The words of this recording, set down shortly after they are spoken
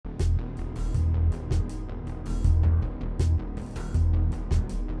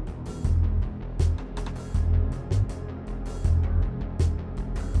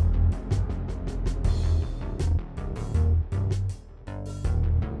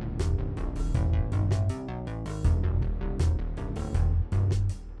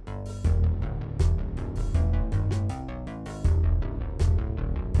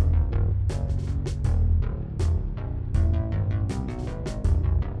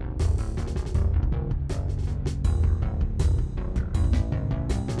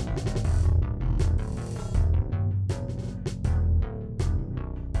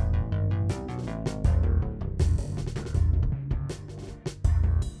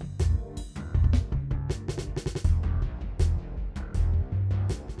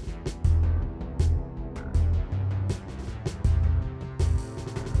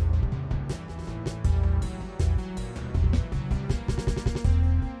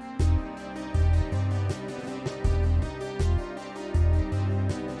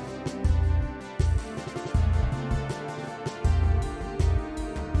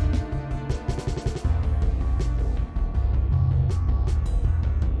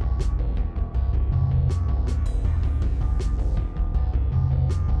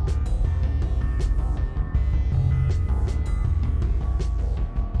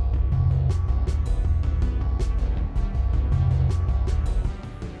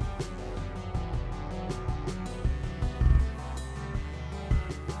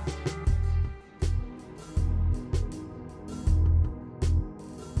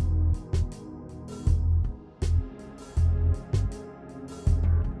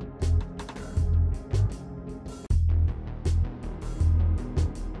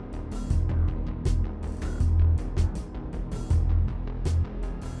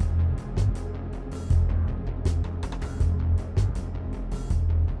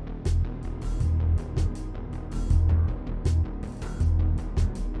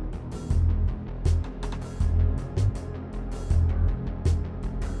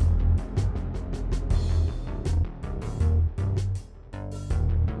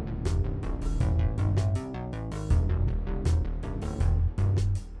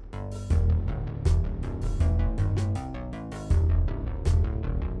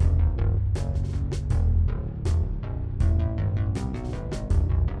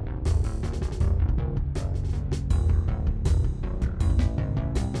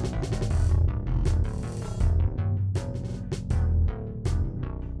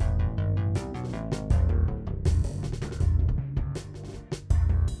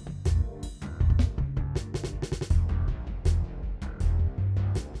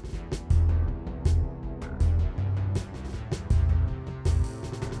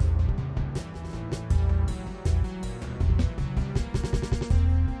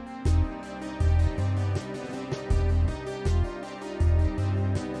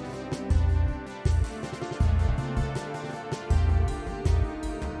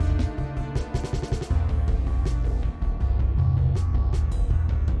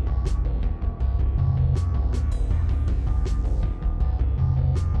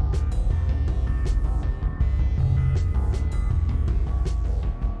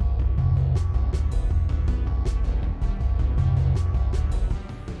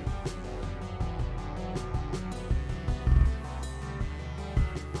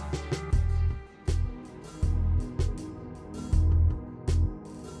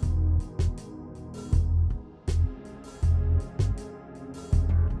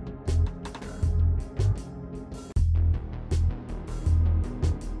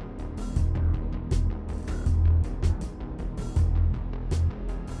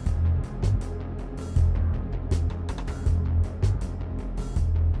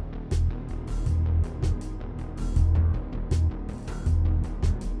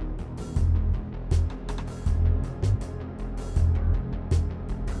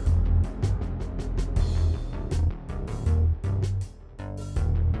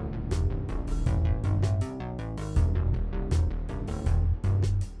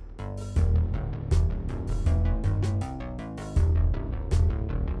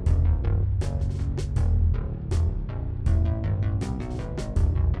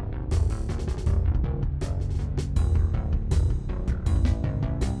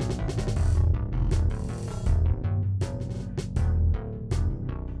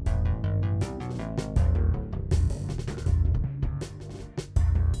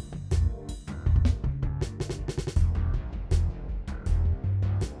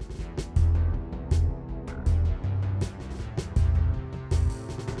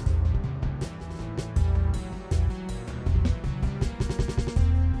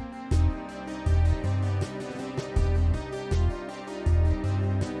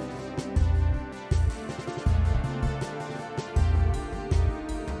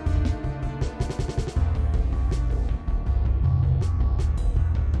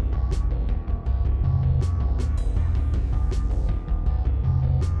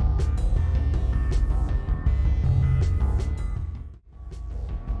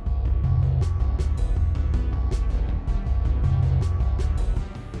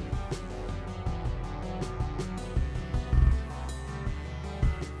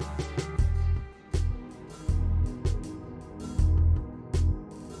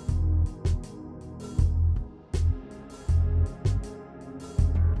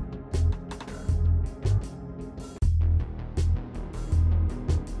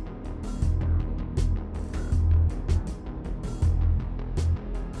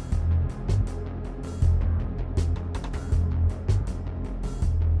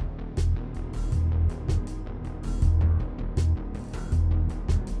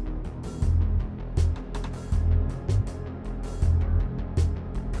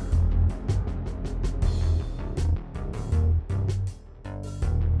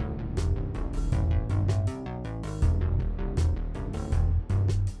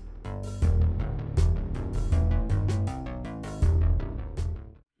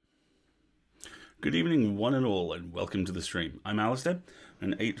Good evening, one and all, and welcome to the stream. I'm Alistair,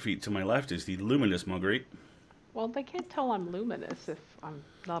 and 8 feet to my left is the luminous Marguerite. Well, they can't tell I'm luminous if I'm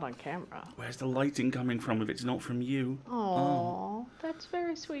not on camera. Where's the lighting coming from if it's not from you? Aww, that's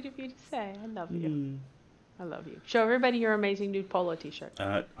very sweet of you to say. I love you. I love you. Show everybody your amazing nude polo t-shirt.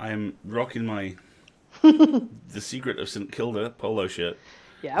 I am rocking my The Secret of St. Kilda polo shirt.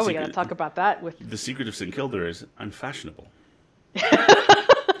 Yeah, we gotta talk about that. The Secret of St. Kilda is I'm fashionable.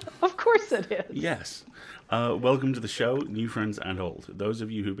 Of course it is. Yes. Welcome to the show, new friends and old. Those of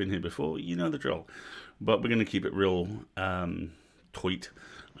you who've been here before, you know the drill. But we're going to keep it real tight.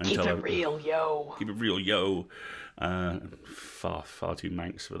 Keep it real, yo. Keep it real, yo. Far too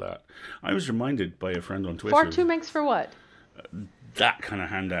manx for that. I was reminded by a friend on Twitter. Far too manx for what? That kind of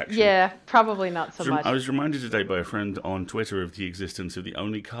hand action. Yeah, probably not so much. I was reminded today by a friend on Twitter of the existence of the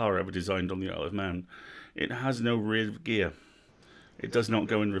only car ever designed on the Isle of Man. It has no rear gear. It does not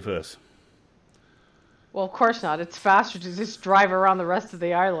go in reverse. Well, of course not. It's faster to just drive around the rest of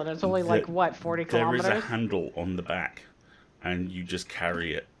the island. It's only like, what, 40 kilometers? There is a handle on the back, and you just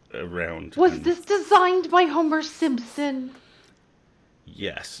carry it around. Was this designed by Homer Simpson?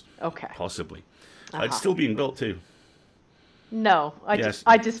 Yes. Okay. Possibly. It's still being built, too. No,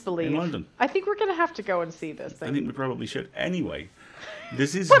 I disbelieve. In London. I think we're going to have to go and see this thing. I think we probably should. Anyway,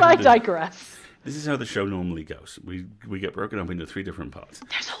 this is... But I digress. This is how the show normally goes. We get broken up into 3 different parts.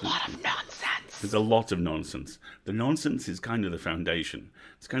 There's a lot of nonsense. There's a lot of nonsense. The nonsense is kind of the foundation.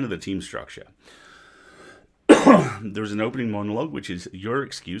 It's kind of the team structure. There's an opening monologue, which is your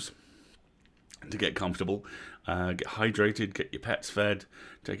excuse to get comfortable, get hydrated, get your pets fed,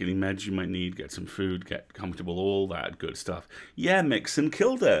 take any meds you might need, get some food, get comfortable, all that good stuff. Yeah, Mix and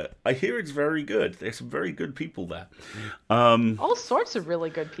Kilda. I hear it's very good. There's some very good people there. All sorts of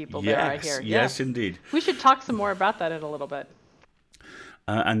really good people there, I hear. Yes, indeed. We should talk some more about that in a little bit.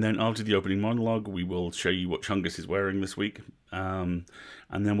 And then after the opening monologue, we will show you what Chungus is wearing this week. And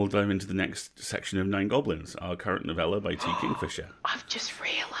then we'll dive into the next section of 9 Goblins, our current novella by T. Kingfisher. I've just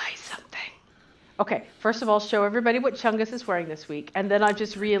realized something. Okay, first of all, show everybody what Chungus is wearing this week. And then I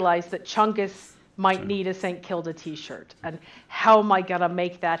just realized that Chungus might need a St. Kilda t-shirt. And how am I going to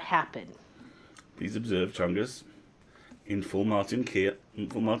make that happen? Please observe Chungus in full Martin kit,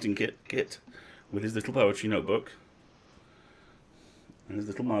 with his little poetry notebook. And his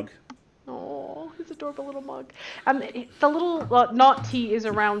little mug. Oh, his adorable little mug. The little knot tee is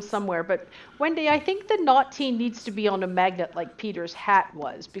around somewhere, but Wendy, I think the knot tee needs to be on a magnet like Peter's hat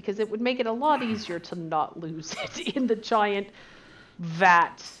was, because it would make it a lot easier to not lose it in the giant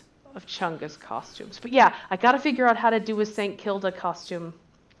vat of Chungus costumes. But yeah, I gotta figure out how to do a St. Kilda costume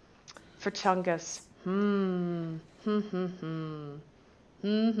for Chungus.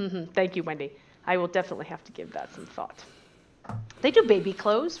 Thank you, Wendy. I will definitely have to give that some thought. They do baby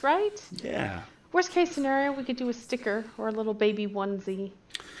clothes, right? Yeah. Worst case scenario, we could do a sticker or a little baby onesie.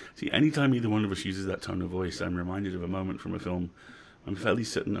 See, anytime either one of us uses that tone of voice, I'm reminded of a moment from a film I'm fairly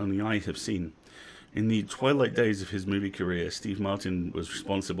certain only I have seen. In the twilight days of his movie career, Steve Martin was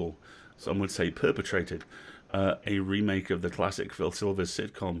responsible, some would say perpetrated, a remake of the classic Phil Silvers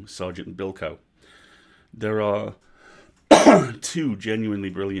sitcom, Sergeant Bilko. There are 2 genuinely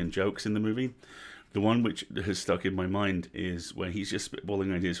brilliant jokes in the movie. The one which has stuck in my mind is where he's just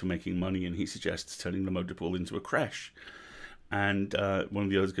spitballing ideas for making money, and he suggests turning the motor pool into a creche. And one of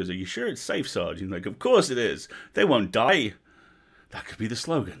the others goes, "Are you sure it's safe, Sarge?" And like, "Of course it is. They won't die." That could be the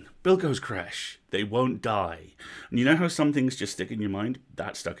slogan. Bilko's Creche. They won't die. And you know how some things just stick in your mind?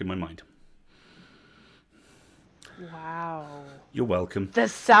 That stuck in my mind. Wow. You're welcome. The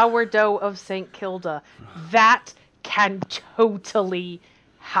sourdough of St. Kilda. That can totally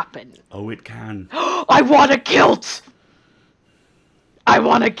happen. Oh, it can. I want a kilt! I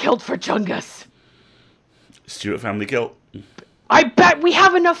want a kilt for Chungus. Stewart family kilt. I bet we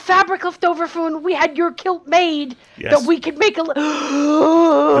have enough fabric left over for when we had your kilt made that we could make a...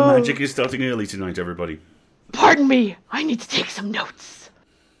 The magic is starting early tonight, everybody. Pardon me. I need to take some notes.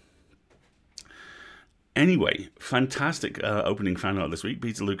 Anyway, fantastic opening fan art this week.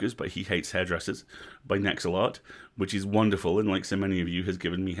 Peter Lucas, but He Hates Hairdressers by Nexel Art, which is wonderful, and like so many of you, has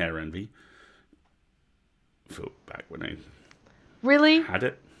given me hair envy. For back when I really had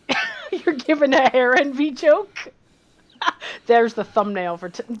it. You're giving a hair envy joke? There's the thumbnail for...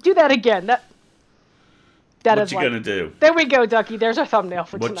 do that again. That what you going to do? There we go, Ducky. There's our thumbnail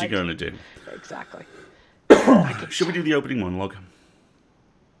for tonight. What you going to do? Exactly. Should we do the opening monologue?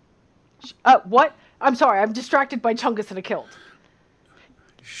 What? I'm sorry, I'm distracted by Chungus in a kilt.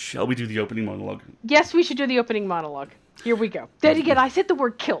 Shall we do the opening monologue? Yes, we should do the opening monologue. Here we go. Then again, I said the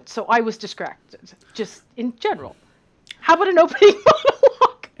word kilt, so I was distracted. Just in general. How about an opening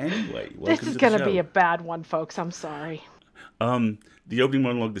monologue? Anyway, welcome This is to the going to show. be a bad one, folks. I'm sorry. The opening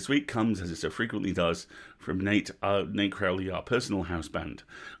monologue this week comes, as it so frequently does, from Nate Crowley, our personal house band.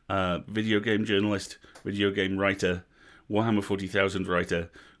 Video game journalist, video game writer, Warhammer 40,000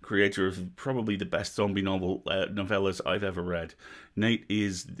 writer, creator of probably the best zombie novellas I've ever read. Nate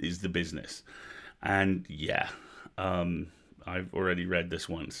is the business. And yeah, I've already read this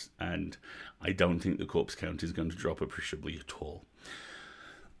once, and I don't think the corpse count is going to drop appreciably at all.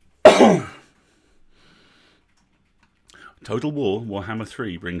 Total War Warhammer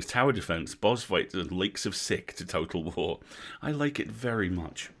 3 brings tower defense, boss fights, and lakes of sick to Total War. I like it very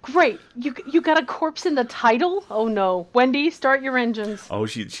much. Great. You got a corpse in the title? Oh no. Wendy, start your engines. Oh,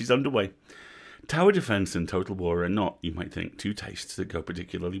 she's underway. Tower defense and Total War are not, you might think, two tastes that go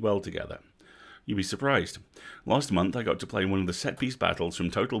particularly well together. You'd be surprised. Last month I got to play one of the set-piece battles from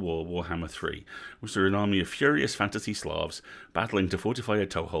Total War Warhammer 3, which are an army of furious fantasy Slavs battling to fortify a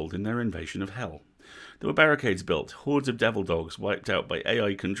toehold in their invasion of Hell. There were barricades built, hordes of devil dogs wiped out by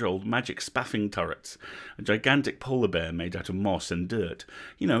AI-controlled magic spaffing turrets, a gigantic polar bear made out of moss and dirt.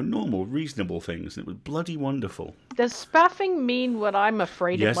 You know, normal, reasonable things, and it was bloody wonderful. Does spaffing mean what I'm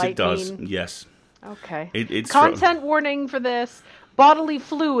afraid it might mean? Yes, it does. Yes. Okay. It's Content warning for this. Bodily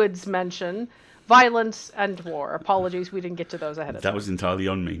fluids mention. Violence and war. Apologies, we didn't get to those ahead of time. That was entirely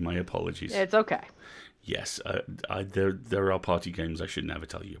on me. My apologies. It's okay. Yes, there are party games I should never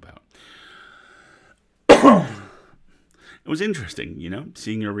tell you about. It was interesting, you know,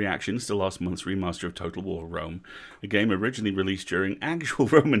 seeing your reactions to last month's remaster of Total War Rome, a game originally released during actual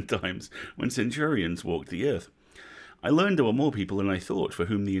Roman times when centurions walked the earth. I learned there were more people than I thought for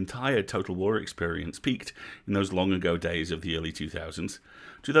whom the entire Total War experience peaked in those long ago days of the early 2000s.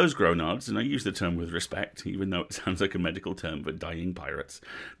 To those grown-ards, and I use the term with respect, even though it sounds like a medical term for dying pirates,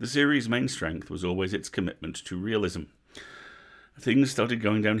 the series' main strength was always its commitment to realism. Things started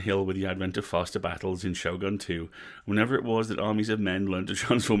going downhill with the advent of faster battles in Shogun 2, whenever it was that armies of men learned to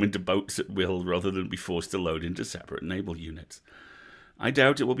transform into boats at will rather than be forced to load into separate naval units. I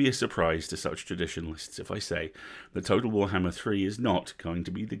doubt it will be a surprise to such traditionalists if I say that Total Warhammer 3 is not going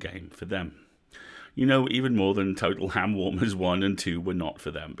to be the game for them. You know, even more than Total Ham Warmers 1 and 2 were not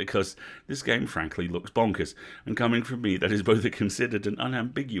for them, because this game frankly looks bonkers, and coming from me that is both a considered and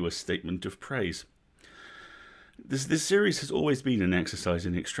unambiguous statement of praise. This series has always been an exercise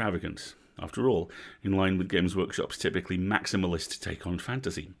in extravagance, after all, in line with Games Workshop's typically maximalist take on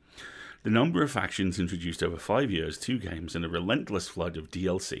fantasy. The number of factions introduced over 5 years, 2 games, and a relentless flood of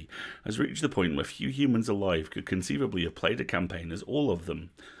DLC has reached the point where few humans alive could conceivably have played a campaign as all of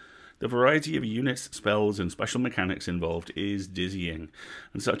them. The variety of units, spells, and special mechanics involved is dizzying,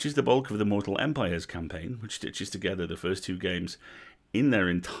 and such is the bulk of the Mortal Empires campaign, which stitches together the first 2 games in their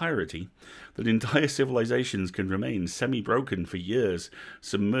entirety, that entire civilizations can remain semi-broken for years,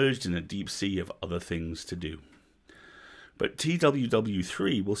 submerged in a deep sea of other things to do. But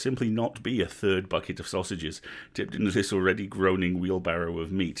TWW3 will simply not be a third bucket of sausages tipped into this already groaning wheelbarrow of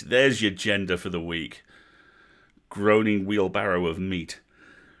meat. There's your gender for the week. Groaning wheelbarrow of meat.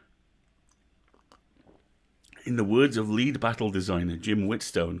 In the words of lead battle designer Jim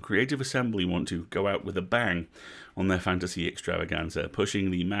Whitstone, Creative Assembly want to go out with a bang on their fantasy extravaganza, pushing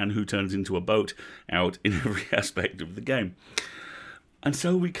the man who turns into a boat out in every aspect of the game. And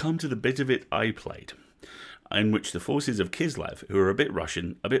so we come to the bit of it I played, in which the forces of Kislev, who are a bit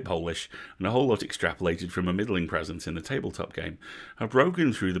Russian, a bit Polish, and a whole lot extrapolated from a middling presence in the tabletop game, have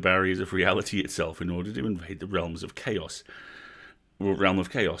broken through the barriers of reality itself in order to invade the realms of chaos. Realm of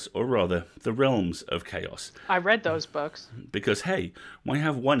Chaos, or rather, the Realms of Chaos. I read those books. Because, hey, why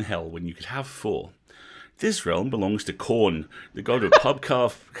have one hell when you could have 4? This realm belongs to Khorne, the god of pub car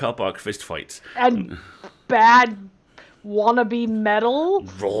park fistfights. And bad wannabe metal?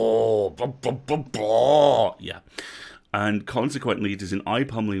 Yeah. And consequently, it is an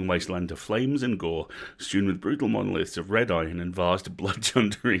eye-pummeling wasteland of flames and gore, strewn with brutal monoliths of red iron and vast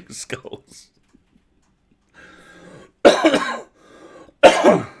blood-chundering skulls.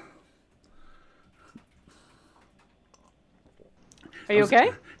 Are you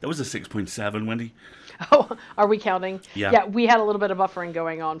okay? That was a 6.7, Wendy. Oh, are we counting? Yeah. Yeah, we had a little bit of buffering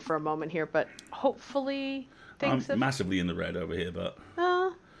going on for a moment here, but hopefully things I'm have... massively in the red over here, but...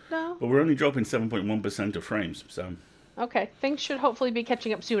 No. But we're only dropping 7.1% of frames, so... Okay, things should hopefully be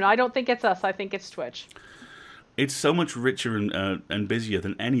catching up soon. I don't think it's us. I think it's Twitch. It's so much richer and busier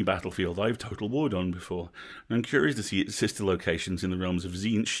than any battlefield I've Total Warred on before, and I'm curious to see its sister locations in the realms of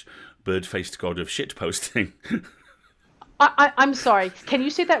Tzeentch, bird-faced god of shitposting. I'm sorry. Can you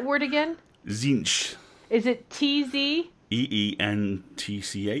say that word again? Tzeentch. Is it T-Z?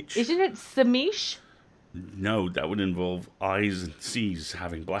 E-E-N-T-C-H. Isn't it Samish? No, that would involve I's and C's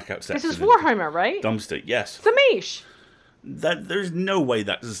having blackout sets. This is in a Warhammer, right? dumpster, yes. Zamish. There's no way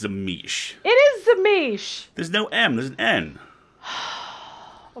that's Zamish. It is Zamish. There's no M, there's an N.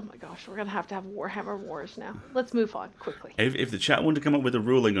 Oh my gosh, we're going to have Warhammer Wars now. Let's move on quickly. If the chat want to come up with a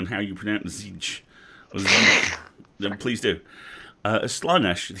ruling on how you pronounce Zeech, then please do.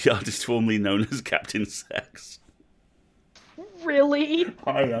 Slanesh, the artist formerly known as Captain Sex. Really?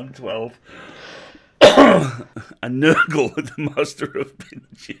 Hi, I'm 12. A Nurgle, the master of bin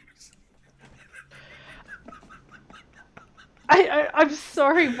juice. I'm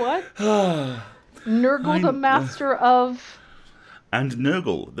sorry, what? Nurgle, the master of... And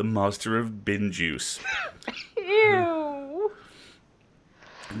Nurgle, the master of bin juice. Ew.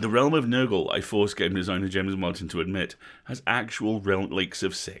 The realm of Nurgle, I force game designer James Martin to admit, has actual relics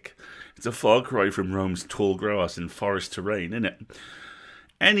of sick. It's a far cry from Rome's tall grass and forest terrain, innit?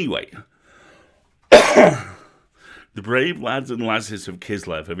 Anyway, the brave lads and lasses of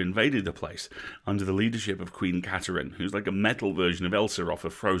Kislev have invaded the place under the leadership of Queen Katarine, who's like a metal version of Elsa off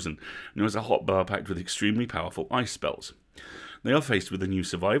of Frozen, and who has a hot bar packed with extremely powerful ice spells. They are faced with a new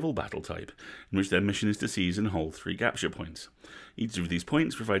survival battle type, in which their mission is to seize and hold 3 capture points. Each of these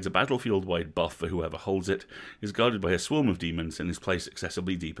points provides a battlefield-wide buff for whoever holds it, is guarded by a swarm of demons, and is placed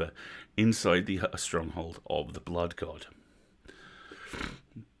accessibly deeper inside the stronghold of the Blood God.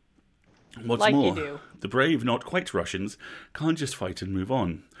 What's like more, you do. The brave, not quite Russians, can't just fight and move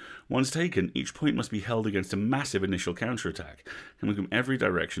on. Once taken, each point must be held against a massive initial counterattack, coming from every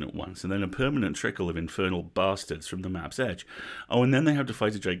direction at once, and then a permanent trickle of infernal bastards from the map's edge. Oh, and then they have to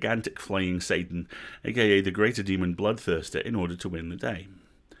fight a gigantic flying Satan, aka the greater demon Bloodthirster, in order to win the day.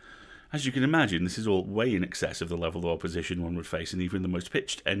 As you can imagine, this is all way in excess of the level of opposition one would face in even the most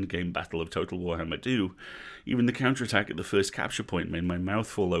pitched endgame battle of Total Warhammer 2. Even the counterattack at the first capture point made my mouth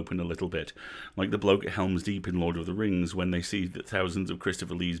fall open a little bit, like the bloke at Helm's Deep in Lord of the Rings when they see the thousands of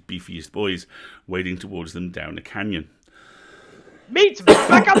Christopher Lee's beefiest boys wading towards them down a canyon. Meat's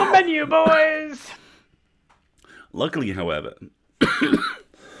back on the menu, boys! Luckily,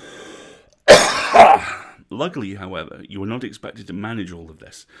 however, you are not expected to manage all of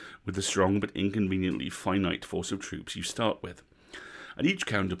this with the strong but inconveniently finite force of troops you start with. At each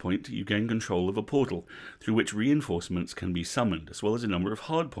counterpoint, you gain control of a portal through which reinforcements can be summoned, as well as a number of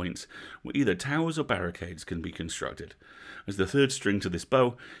hardpoints where either towers or barricades can be constructed. As the third string to this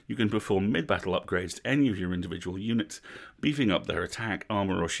bow, you can perform mid-battle upgrades to any of your individual units, beefing up their attack,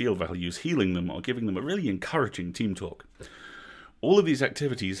 armor, or shield values, healing them, or giving them a really encouraging team talk. All of these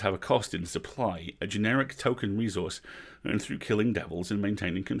activities have a cost in supply, a generic token resource earned through killing devils and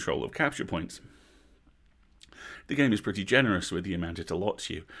maintaining control of capture points. The game is pretty generous with the amount it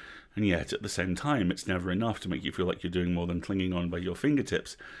allots you, and yet at the same time it's never enough to make you feel like you're doing more than clinging on by your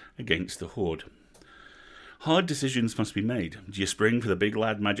fingertips against the horde. Hard decisions must be made. Do you spring for the big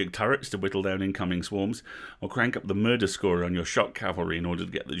lad magic turrets to whittle down incoming swarms, or crank up the murder score on your shock cavalry in order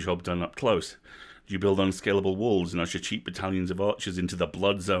to get the job done up close? Do you build unscalable walls and usher cheap battalions of archers into the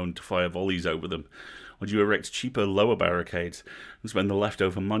blood zone to fire volleys over them? Or do you erect cheaper, lower barricades and spend the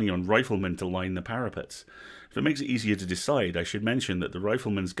leftover money on riflemen to line the parapets? If it makes it easier to decide, I should mention that the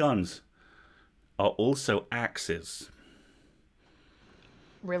riflemen's guns are also axes.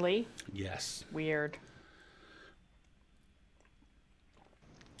 Really? Yes. Weird.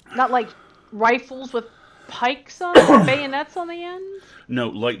 Not like rifles with pikes on them, bayonets on the end? No,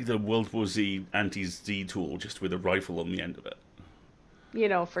 like the World War Z anti-Z tool, just with a rifle on the end of it. You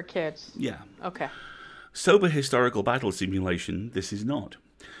know, for kids. Yeah. Okay. Sober historical battle simulation, this is not.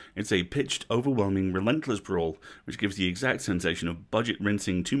 It's a pitched, overwhelming, relentless brawl, which gives the exact sensation of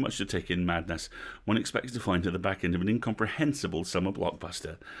budget-rinsing, too much to take in madness one expects to find at the back end of an incomprehensible summer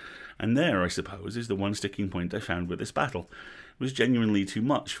blockbuster. And there, I suppose, is the one sticking point I found with this battle. It was genuinely too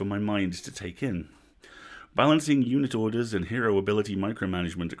much for my mind to take in. Balancing unit orders and hero ability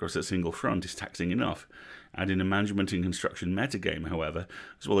micromanagement across a single front is taxing enough. Add in a management and construction metagame, however,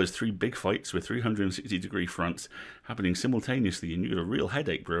 as well as 3 big fights with 360-degree fronts happening simultaneously, and you get a real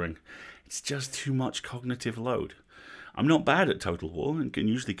headache brewing. It's just too much cognitive load. I'm not bad at Total War and can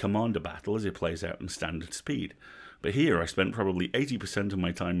usually command a battle as it plays out in standard speed, but here I spent probably 80% of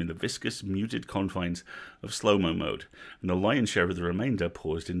my time in the viscous, muted confines of slow-mo mode, and the lion's share of the remainder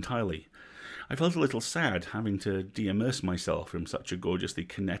paused entirely. I felt a little sad having to de-immerse myself from such a gorgeously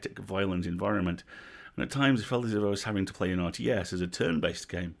kinetic, violent environment, and at times it felt as if I was having to play an RTS as a turn-based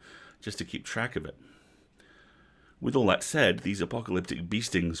game, just to keep track of it. With all that said, these apocalyptic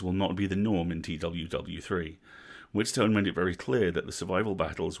beastings will not be the norm in TWW3. Wheatstone made it very clear that the survival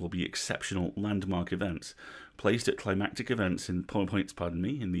battles will be exceptional landmark events, placed at climactic events in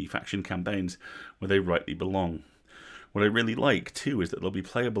in the faction campaigns where they rightly belong. What I really like, too, is that they'll be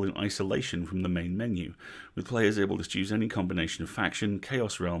playable in isolation from the main menu, with players able to choose any combination of faction,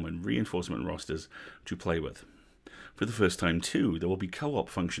 Chaos Realm, and reinforcement rosters to play with. For the first time, too, there will be co-op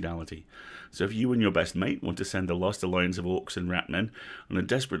functionality, so if you and your best mate want to send a lost alliance of orcs and ratmen on a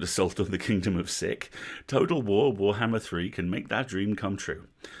desperate assault on the Kingdom of Sick, Total War Warhammer 3 can make that dream come true.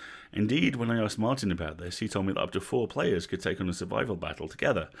 Indeed, when I asked Martin about this, he told me that up to 4 players could take on a survival battle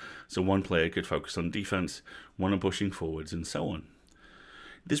together, so one player could focus on defense, one on pushing forwards, and so on.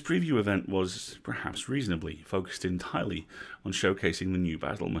 This preview event was, perhaps reasonably, focused entirely on showcasing the new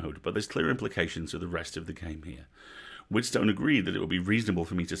battle mode, but there's clear implications for the rest of the game here. Wheatstone agreed that it would be reasonable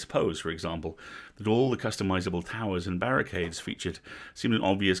for me to suppose, for example, that all the customizable towers and barricades featured seemed an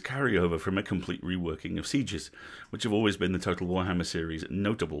obvious carryover from a complete reworking of sieges, which have always been the Total Warhammer series'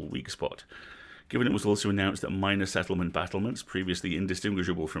 notable weak spot. Given it was also announced that minor settlement battlements, previously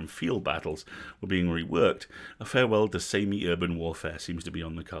indistinguishable from field battles, were being reworked, a farewell to samey urban warfare seems to be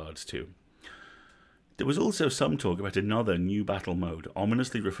on the cards too. There was also some talk about another new battle mode,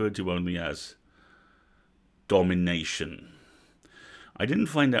 ominously referred to only as Domination. I didn't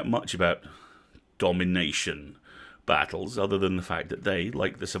find out much about Domination battles, other than the fact that they,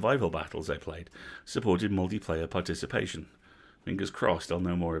 like the survival battles I played, supported multiplayer participation. Fingers crossed I'll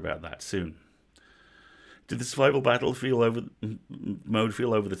know more about that soon. Did the survival battle mode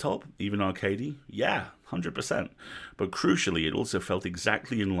feel over the top, even arcadey? Yeah, 100%. But crucially, it also felt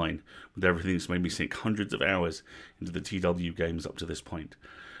exactly in line with everything that's made me sink hundreds of hours into the TW games up to this point.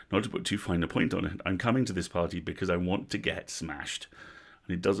 Not to put too fine a point on it, I'm coming to this party because I want to get smashed,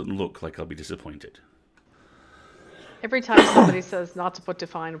 and it doesn't look like I'll be disappointed. Every time somebody says not to put too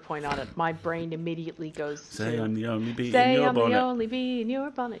fine a point on it, my brain immediately goes Say to... I'm the only bee in Say your I'm bonnet. the only bee in your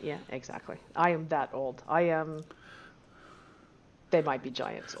bonnet. Yeah, exactly. I am that old. I am... They might be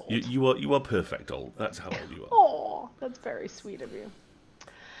giants old. You are perfect old. That's how old you are. Oh, that's very sweet of you.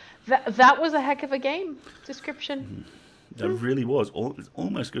 That was a heck of a game description. That really was. It's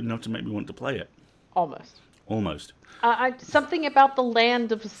almost good enough to make me want to play it. Almost. Almost. Something about the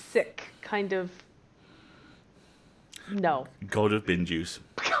land of sick kind of... No. God of bin juice.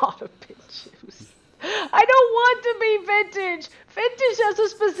 God of bin juice. I don't want to be vintage. Vintage has a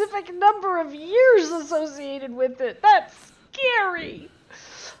specific number of years associated with it. That's scary.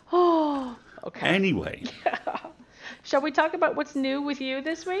 Oh, okay. Anyway. Yeah. Shall we talk about what's new with you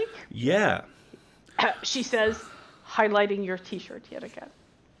this week? Yeah. She says, highlighting your t-shirt yet again.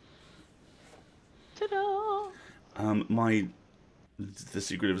 Ta-da! The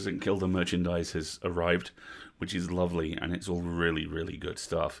Secret of St. Kilda merchandise has arrived, which is lovely, and it's all really, really good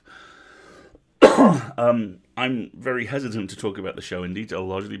stuff. I'm very hesitant to talk about the show in detail,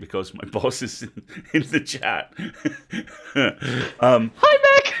 largely because my boss is in the chat. Hi,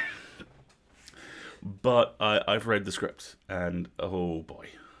 Mick! But I've read the script, and oh boy.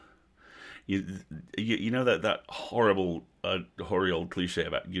 You know that horrible, hoary old cliche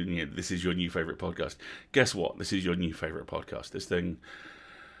about this is your new favourite podcast. Guess what? This is your new favourite podcast. This thing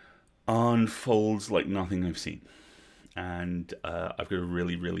unfolds like nothing I've seen. And I've got a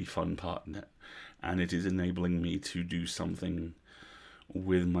really, really fun part in it. And it is enabling me to do something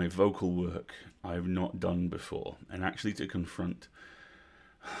with my vocal work I've not done before. And actually to confront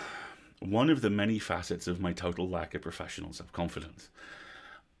one of the many facets of my total lack of professional self-confidence.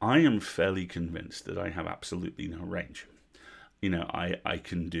 I am fairly convinced that I have absolutely no range. I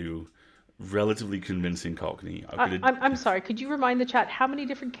can do relatively convincing Cockney. I'm sorry, could you remind the chat how many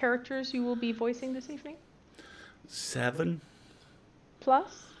different characters you will be voicing this evening? 7.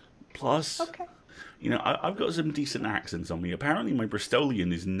 Plus? Okay. I've got some decent accents on me. Apparently my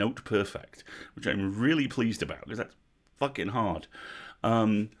Bristolian is note perfect, which I'm really pleased about, because that's fucking hard.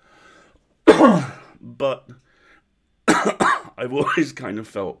 But I've always kind of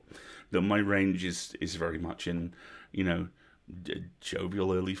felt that my range is very much in,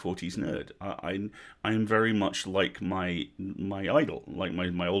 jovial early 40s nerd. I am very much like my idol, like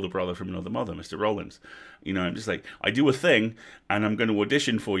my older brother from another mother, Mr. Rollins. I'm just like, I do a thing, and I'm going to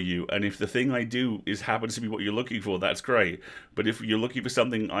audition for you, and if the thing I do happens to be what you're looking for, that's great. But if you're looking for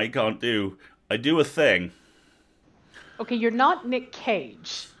something I can't do, I do a thing. Okay, you're not Nick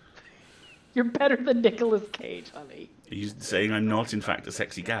Cage. You're better than Nicolas Cage, honey. He's saying I'm not, in fact, a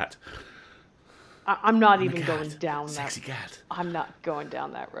sexy cat. I'm not even going down that. Sexy cat. I'm not going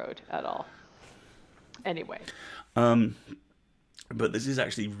down that road at all. Anyway. But this is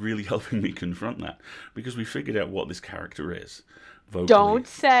actually really helping me confront that, because we figured out what this character is vocally. Don't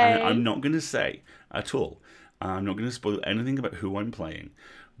say. I'm not going to say at all. I'm not going to spoil anything about who I'm playing,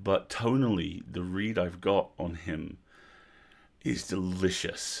 but tonally, the read I've got on him is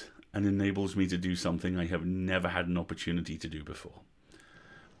delicious and enables me to do something I have never had an opportunity to do before.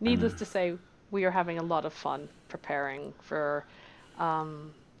 Needless to say, we are having a lot of fun preparing for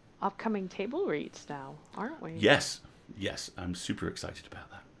upcoming table reads now, aren't we? Yes, I'm super excited about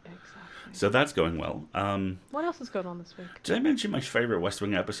that. Exactly. So that's going well. What else is going on this week? Did I mention my favorite West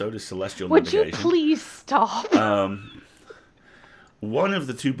Wing episode is Celestial Would Navigation? you please stop? One of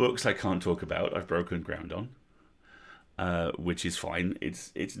the 2 books I can't talk about, I've broken ground on, which is fine.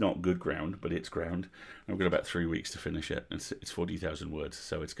 It's not good ground, but it's ground. I've got about 3 weeks to finish it. It's 40,000 words,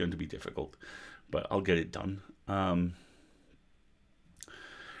 so it's going to be difficult, but I'll get it done.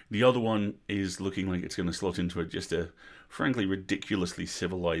 The other one is looking like it's going to slot into just a, frankly, ridiculously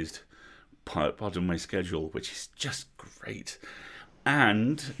civilized part of my schedule, which is just great.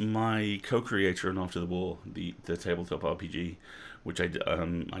 And my co-creator on After the War, the tabletop RPG, which I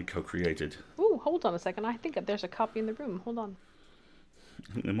co-created. Ooh, hold on a second. I think there's a copy in the room. Hold on.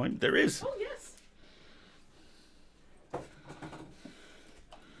 There is. Oh, yes.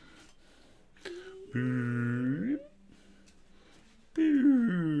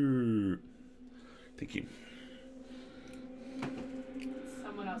 Thank you.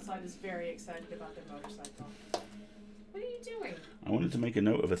 Someone outside is very excited about their motorcycle. What are you doing? I wanted to make a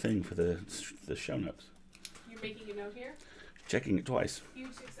note of a thing for the show notes. You're making a note here? Checking it twice.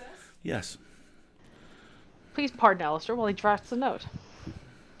 Huge success? Yes. Please pardon Alistair while he drafts the note.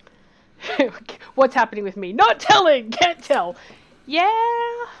 What's happening with me? Not telling! Can't tell!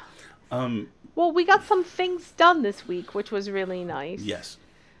 Yeah! Well, we got some things done this week, which was really nice. Yes.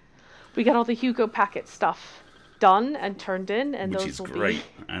 We got all the Hugo packet stuff done and turned in, and which those is will great,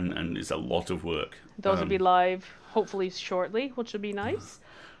 be... and it's a lot of work. Those will be live, hopefully shortly, which will be nice.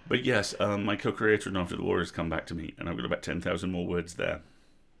 But yes, my co-creator in After the War has come back to me, and I've got about 10,000 more words there.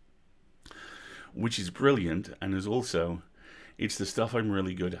 Which is brilliant, and is also... It's the stuff I'm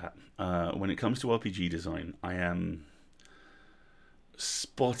really good at. When it comes to RPG design, I am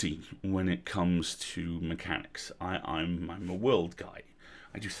spotty when it comes to mechanics. I'm a world guy.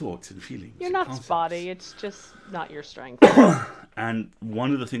 I do thoughts and feelings. You're and not concepts. spotty, it's just not your strength. And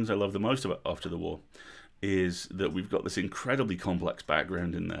one of the things I love the most about After the War is that we've got this incredibly complex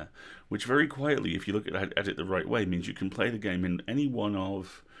background in there, which very quietly, if you look at it the right way, means you can play the game in any one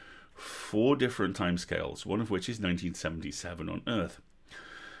of 4 different timescales, one of which is 1977 on Earth.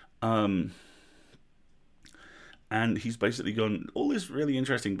 And he's basically gone, all this really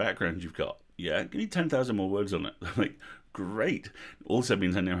interesting background you've got, yeah, give me 10,000 more words on it. I'm like, great. Also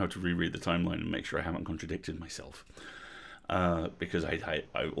means I know how to reread the timeline and make sure I haven't contradicted myself. Because I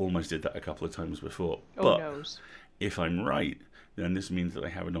almost did that a couple of times before. Oh, but noes. if I'm right, then this means that I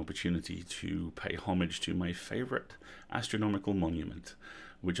have an opportunity to pay homage to my favorite astronomical monument,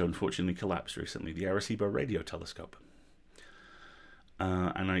 which unfortunately collapsed recently, the Arecibo Radio Telescope.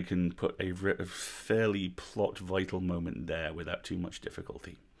 And I can put a fairly plot-vital moment there without too much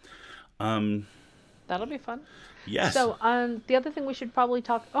difficulty. That'll be fun. Yes. So, the other thing we should probably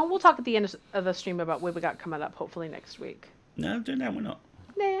talk... Oh, we'll talk at the end of the stream about what we got coming up, hopefully next week. No, we're not.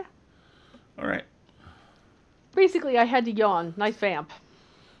 Nah. All right. Basically, I had to yawn. Nice vamp.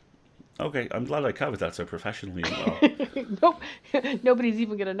 Okay, I'm glad I covered that so professionally as well. Nope. Nobody's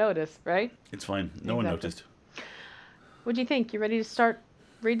even going to notice, right? It's fine. No one noticed. What do you think? You ready to start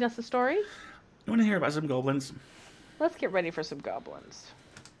reading us a story? You want to hear about some goblins? Let's get ready for some goblins.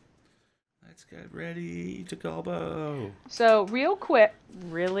 Let's get ready to gobbo. So, real quick,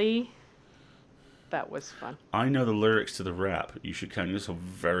 really, that was fun. I know the lyrics to the rap. You should count yourself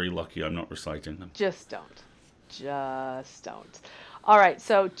very lucky I'm not reciting them. Just don't. Just don't. All right,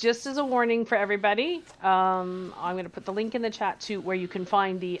 so just as a warning for everybody, I'm going to put the link in the chat to where you can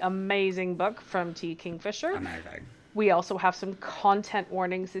find the amazing book from T. Kingfisher. Amazing. We also have some content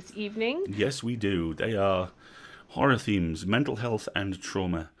warnings this evening. Yes, we do. They are horror themes, mental health and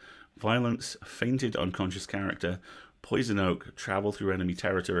trauma, violence, fainted unconscious character, poison oak, travel through enemy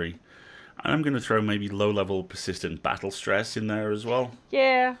territory. And I'm going to throw maybe low-level persistent battle stress in there as well.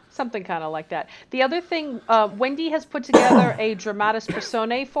 Yeah, something kind of like that. The other thing, Wendy has put together a dramatis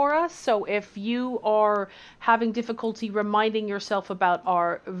personae for us. So if you are having difficulty reminding yourself about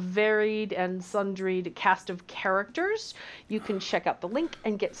our varied and sundried cast of characters, you can check out the link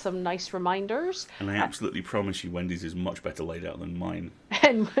and get some nice reminders. And I absolutely promise you Wendy's is much better laid out than mine.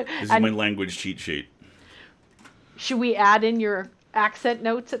 This is my language cheat sheet. Should we add in your accent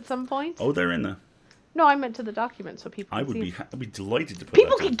notes at some point? Oh, they're in there. No, I meant to the document so people can see. I'd be delighted to put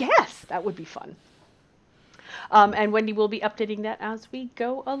people that in. can guess. That would be fun. And Wendy will be updating that as we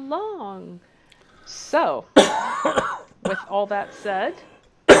go along. So, with all that said,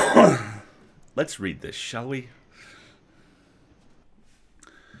 let's read this, shall we?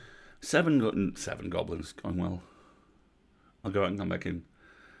 Seven goblins, going well. I'll go out and come back in.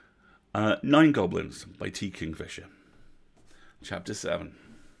 9 Goblins by T. Kingfisher. Chapter 7.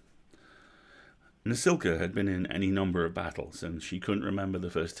 Nasilka had been in any number of battles, and she couldn't remember the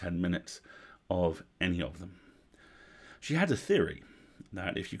first 10 minutes of any of them. She had a theory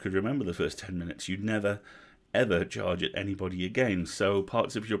that if you could remember the first 10 minutes, you'd never, ever charge at anybody again, so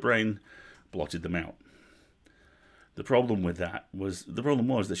parts of your brain blotted them out. The problem was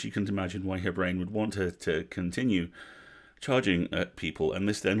that she couldn't imagine why her brain would want her to continue charging at people, and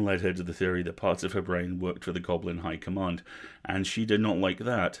this then led her to the theory that parts of her brain worked for the Goblin High Command, and she did not like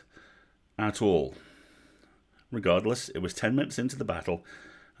that at all. Regardless, it was 10 minutes into the battle,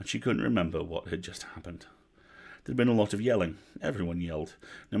 and she couldn't remember what had just happened. There'd been a lot of yelling. Everyone yelled.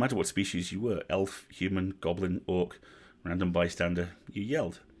 No matter what species you were, elf, human, goblin, orc, random bystander, you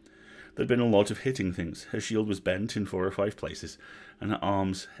yelled. There'd been a lot of hitting things. Her shield was bent in 4 or 5 places, and her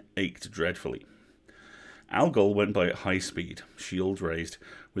arms ached dreadfully. Algol went by at high speed, shield raised,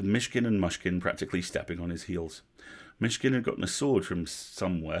 with Mishkin and Mushkin practically stepping on his heels. Mishkin had gotten a sword from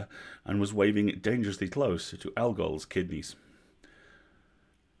somewhere and was waving it dangerously close to Algol's kidneys.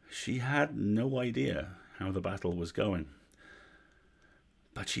 She had no idea how the battle was going.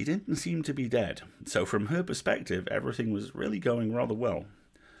 But she didn't seem to be dead, so from her perspective, everything was really going rather well.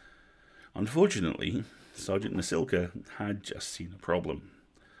 Unfortunately, Sergeant Nasilka had just seen a problem.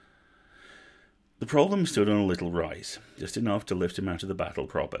 The problem stood on a little rise, just enough to lift him out of the battle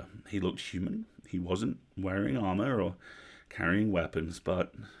proper. He looked human. He wasn't wearing armor or carrying weapons,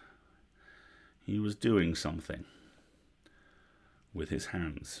 but he was doing something with his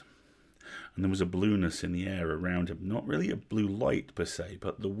hands. And there was a blueness in the air around him. Not really a blue light per se,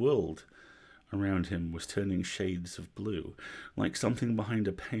 but the world around him was turning shades of blue, like something behind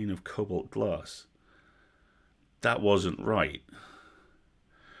a pane of cobalt glass. That wasn't right.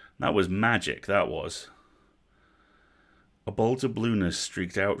 That was magic, that was. A bolt of blueness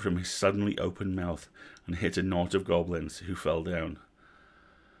streaked out from his suddenly open mouth and hit a knot of goblins who fell down.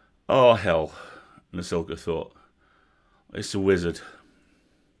 Oh, hell, Nasilka thought. It's a wizard.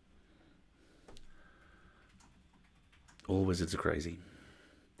 All wizards are crazy.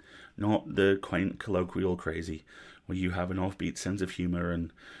 Not the quaint colloquial crazy, where you have an offbeat sense of humour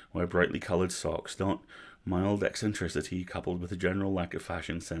and wear brightly coloured socks. Not mild eccentricity coupled with a general lack of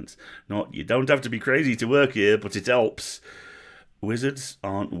fashion sense. Not, you don't have to be crazy to work here, but it helps. Wizards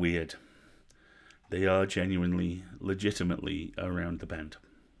aren't weird. They are genuinely, legitimately around the bend.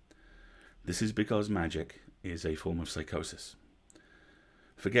 This is because magic is a form of psychosis.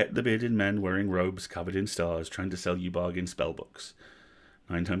 Forget the bearded men wearing robes covered in stars trying to sell you bargain spellbooks.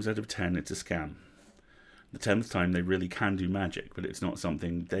 9 times out of 10, it's a scam. The 10th time, they really can do magic, but it's not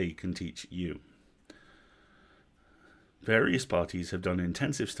something they can teach you. Various parties have done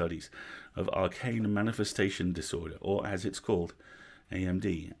intensive studies of arcane manifestation disorder, or as it's called,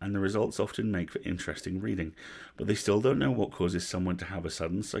 AMD, and the results often make for interesting reading, but they still don't know what causes someone to have a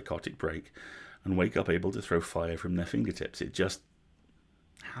sudden psychotic break and wake up able to throw fire from their fingertips. It just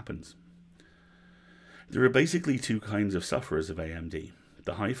happens. There are basically 2 kinds of sufferers of AMD,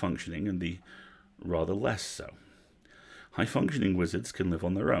 the high-functioning and the rather less so. High-functioning wizards can live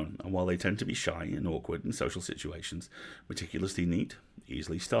on their own, and while they tend to be shy and awkward in social situations, meticulously neat,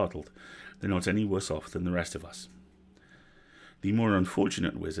 easily startled, they're not any worse off than the rest of us. The more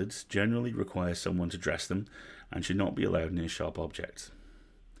unfortunate wizards generally require someone to dress them and should not be allowed near sharp objects.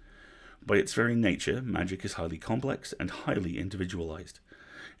 By its very nature, magic is highly complex and highly individualized.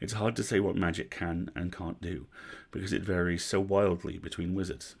 It's hard to say what magic can and can't do, because it varies so wildly between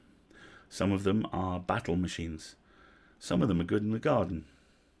wizards. Some of them are battle machines. Some of them are good in the garden.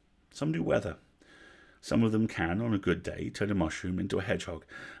 Some do weather. Some of them can, on a good day, turn a mushroom into a hedgehog,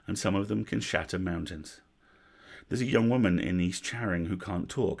 and some of them can shatter mountains. There's a young woman in East Charing who can't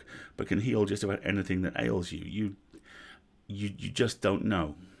talk, but can heal just about anything that ails you. You just don't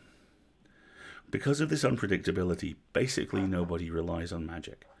know. Because of this unpredictability, basically nobody relies on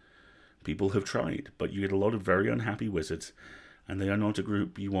magic. People have tried, but you get a lot of very unhappy wizards, and they are not a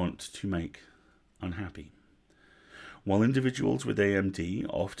group you want to make unhappy. While individuals with AMD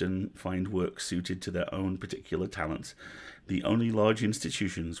often find work suited to their own particular talents, the only large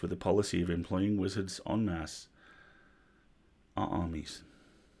institutions with a policy of employing wizards en masse are armies.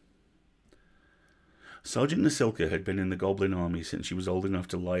 Sergeant Nasilka had been in the Goblin Army since she was old enough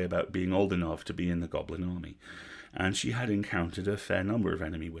to lie about being old enough to be in the Goblin Army, and she had encountered a fair number of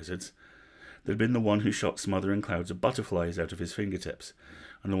enemy wizards. There'd been the one who shot smothering clouds of butterflies out of his fingertips,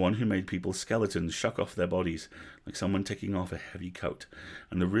 and the one who made people's skeletons shuck off their bodies like someone taking off a heavy coat,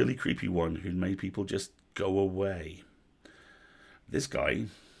 and the really creepy one who made people just go away. This guy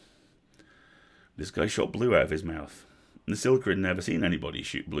shot blue out of his mouth. Nasilka had never seen anybody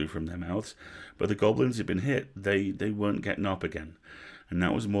shoot blue from their mouths, but the goblins had been hit. They weren't getting up again, and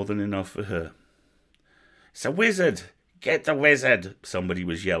that was more than enough for her. "It's a wizard! Get the wizard!" somebody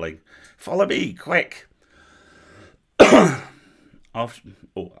was yelling. "Follow me, quick!" I've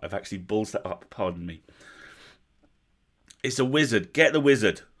actually ballsed that up, pardon me. "It's a wizard! Get the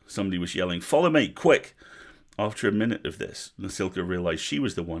wizard!" somebody was yelling. "Follow me, quick!" After a minute of this, Nasilka realized she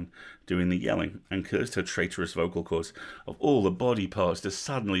was the one doing the yelling and cursed her traitorous vocal cords of all the body parts to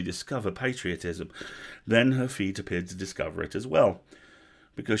suddenly discover patriotism. Then her feet appeared to discover it as well,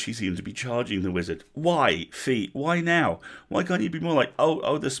 because she seemed to be charging the wizard. "Why, feet? Why now? Why can't you be more like,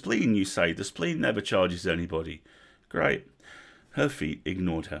 oh, the spleen, you say? The spleen never charges anybody." Great. Her feet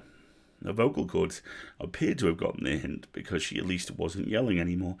ignored her. Her vocal cords appeared to have gotten the hint because she at least wasn't yelling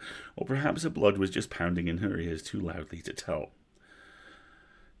anymore, or perhaps her blood was just pounding in her ears too loudly to tell.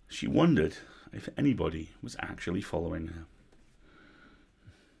 She wondered if anybody was actually following her.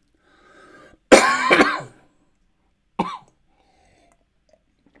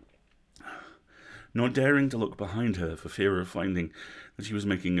 Not daring to look behind her for fear of finding that she was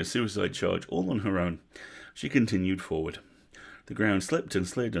making a suicide charge all on her own, she continued forward. The ground slipped and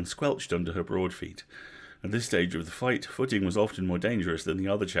slid and squelched under her broad feet. At this stage of the fight, footing was often more dangerous than the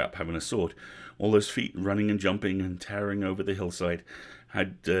other chap having a sword. All those feet running and jumping and tearing over the hillside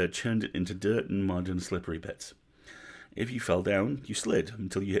had churned it into dirt and mud and slippery bits. If you fell down, you slid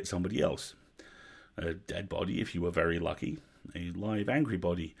until you hit somebody else. A dead body if you were very lucky. A live, angry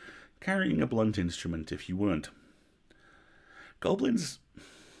body, carrying a blunt instrument if you weren't. Goblins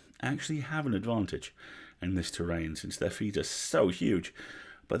actually have an advantage in this terrain since their feet are so huge,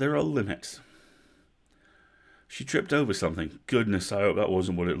 but there are limits. She tripped over something, goodness I hope that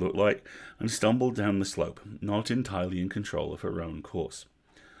wasn't what it looked like, and stumbled down the slope, not entirely in control of her own course.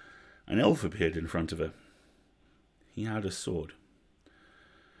 An elf appeared in front of her. He had a sword.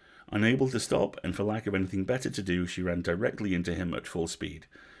 Unable to stop, and for lack of anything better to do, she ran directly into him at full speed.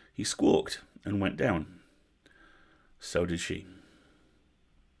 He squawked and went down. So did she.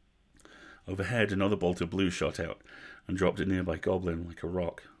 Overhead, another bolt of blue shot out and dropped a nearby goblin like a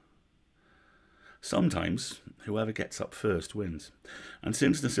rock. Sometimes, whoever gets up first wins, and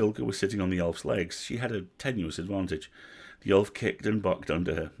since Nasilka was sitting on the elf's legs, she had a tenuous advantage. The elf kicked and bucked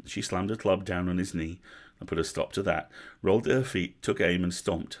under her. She slammed a club down on his knee and put a stop to that, rolled to her feet, took aim and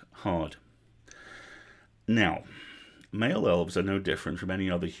stomped hard. Now, male elves are no different from any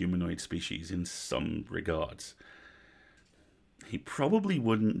other humanoid species in some regards. He probably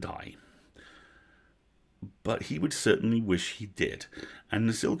wouldn't die, but he would certainly wish he did, and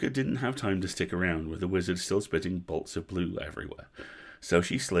Nasilka didn't have time to stick around with the wizard still spitting bolts of blue everywhere. So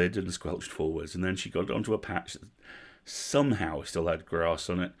she slid and squelched forwards, and then she got onto a patch that somehow still had grass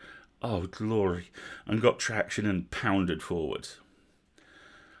on it. Oh, glory! And got traction and pounded forwards.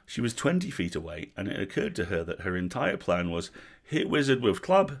 She was 20 feet away, and it occurred to her that her entire plan was hit wizard with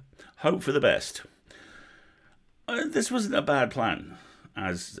club, hope for the best. This wasn't a bad plan,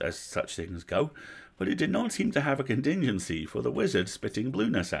 as such things go, but it did not seem to have a contingency for the wizard spitting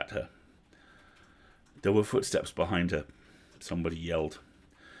blueness at her. There were footsteps behind her. Somebody yelled.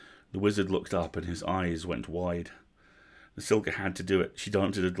 The wizard looked up and his eyes went wide. Nasilka had to do it. She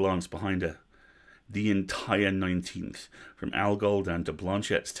darted a glance behind her. The entire 19th, from Algol down to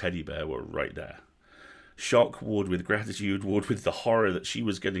Blanchette's teddy bear, were right there. Shock warred with gratitude, warred with the horror that she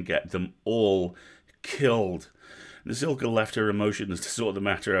was going to get them all killed. Nasilka left her emotions to sort the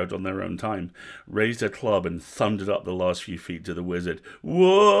matter out on their own time, raised her club and thundered up the last few feet to the wizard.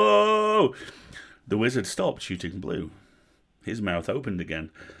 Whoa! The wizard stopped shooting blue. His mouth opened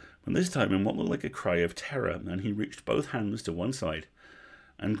again, and this time in what looked like a cry of terror, and he reached both hands to one side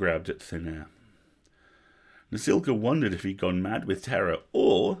and grabbed at thin air. Nasilka wondered if he'd gone mad with terror,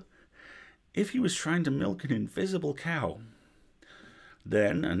 or if he was trying to milk an invisible cow.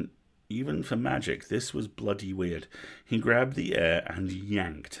 Then, and even for magic, this was bloody weird. He grabbed the air and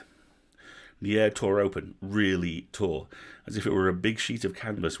yanked. The air tore open, really tore, as if it were a big sheet of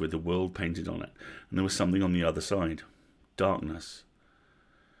canvas with the world painted on it, and there was something on the other side. Darkness.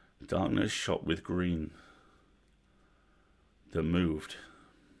 Darkness shot with green. That moved.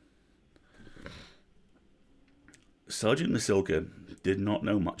 Sergeant Nasilka did not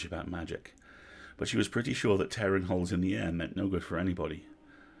know much about magic, but she was pretty sure that tearing holes in the air meant no good for anybody.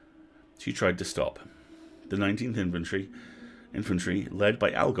 She tried to stop. The 19th Infantry, led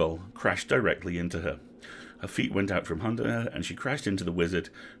by Algol, crashed directly into her. Her feet went out from under her, and she crashed into the wizard,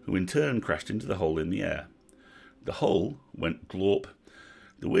 who in turn crashed into the hole in the air. The hole went glorp.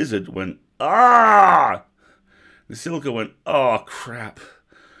 The wizard went, ah! The Silka went, oh, crap.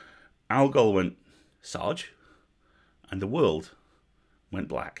 Algol went, Sarge? And the world went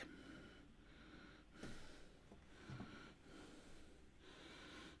black.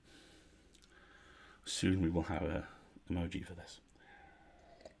 Soon we will have an emoji for this.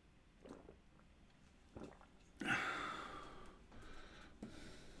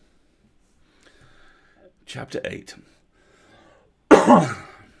 Chapter 8.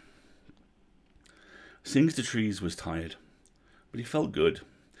 Sings to Trees was tired, but he felt good.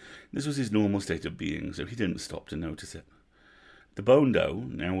 This was his normal state of being, so he didn't stop to notice it. The bone doe,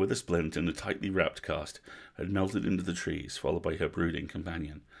 now with a splint and a tightly wrapped cast, had melted into the trees, followed by her brooding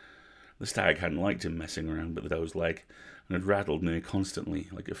companion. The stag hadn't liked him messing around with the doe's leg, and had rattled near constantly,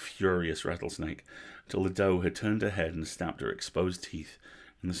 like a furious rattlesnake, till the doe had turned her head and snapped her exposed teeth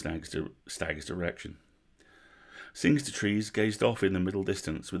in the stag's direction. Sings to Trees gazed off in the middle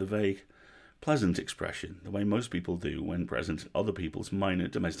distance with a vague, pleasant expression, the way most people do when present at other people's minor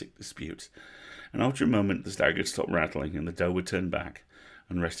domestic disputes, and after a moment the stag had stopped rattling and the doe would turn back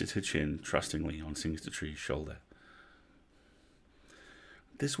and rested her chin trustingly on Sings to Trees' shoulder.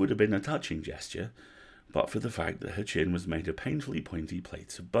 This would have been a touching gesture, but for the fact that her chin was made of painfully pointy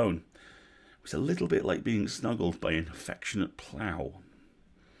plates of bone. It was a little bit like being snuggled by an affectionate plough.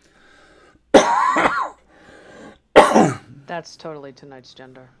 That's totally tonight's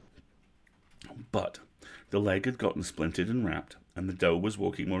gender. But the leg had gotten splintered and wrapped, and the doe was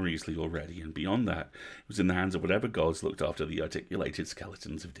walking more easily already, and beyond that, it was in the hands of whatever gods looked after the articulated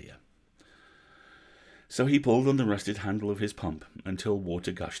skeletons of deer. So he pulled on the rusted handle of his pump until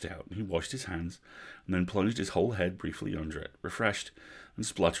water gushed out. He washed his hands, and then plunged his whole head briefly under it. Refreshed and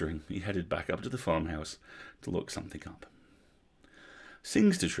spluttering, he headed back up to the farmhouse to look something up.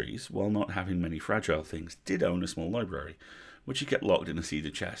 Sings to Trees, while not having many fragile things, did own a small library, which he kept locked in a cedar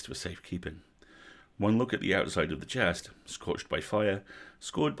chest for safekeeping. One look at the outside of the chest, scorched by fire,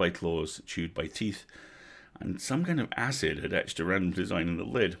 scored by claws, chewed by teeth, and some kind of acid had etched a random design in the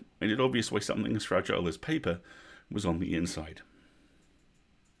lid, made it obvious why something as fragile as paper was on the inside.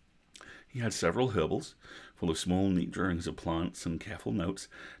 He had several herbals, full of small, neat drawings of plants and careful notes,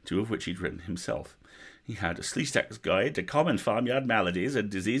 2 of which he'd written himself. He had a Sleestak's Guide to Common Farmyard Maladies and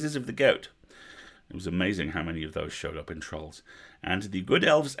Diseases of the Goat. It was amazing how many of those showed up in Trolls. And the Good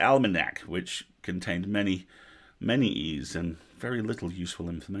Elf's Almanac, which contained many E's and very little useful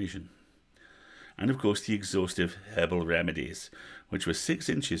information. And of course the exhaustive Herbal Remedies, which were 6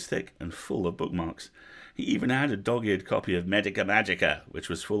 inches thick and full of bookmarks. He even had a dog-eared copy of Medica Magica, which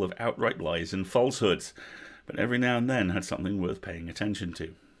was full of outright lies and falsehoods, but every now and then had something worth paying attention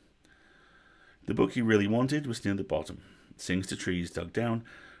to. The book he really wanted was near the bottom. Sings to Trees dug down,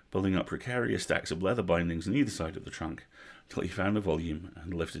 pulling up precarious stacks of leather bindings on either side of the trunk, till he found a volume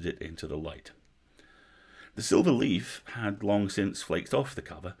and lifted it into the light. The silver leaf had long since flaked off the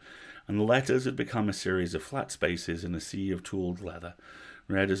cover, and the letters had become a series of flat spaces in a sea of tooled leather,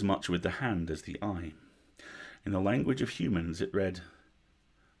 read as much with the hand as the eye. In the language of humans it read,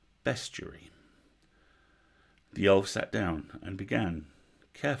 bestiary. The elf sat down and began,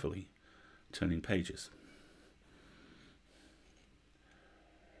 carefully, turning pages.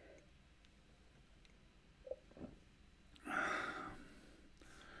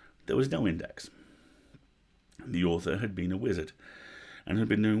 There was no index. The author had been a wizard, and had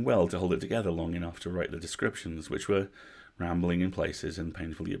been doing well to hold it together long enough to write the descriptions, which were rambling in places and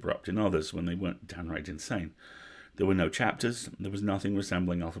painfully abrupt in others when they weren't downright insane. There were no chapters, there was nothing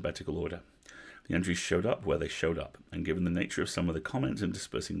resembling alphabetical order. The entries showed up where they showed up, and given the nature of some of the comments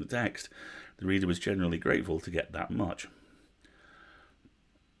interspersing the text, the reader was generally grateful to get that much.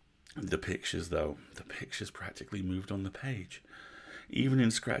 The pictures, though, the pictures practically moved on the page. Even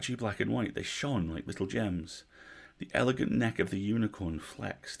in scratchy black and white, they shone like little gems. The elegant neck of the unicorn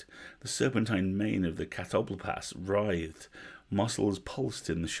flexed, the serpentine mane of the catoblepas writhed, muscles pulsed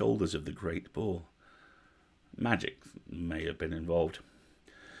in the shoulders of the great boar. Magic may have been involved.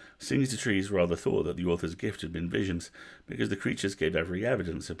 Sings to Trees rather thought that the author's gift had been visions, because the creatures gave every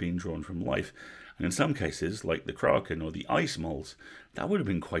evidence of being drawn from life, and in some cases, like the kraken or the ice moles, that would have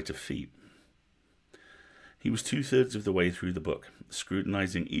been quite a feat. He was 2/3 of the way through the book,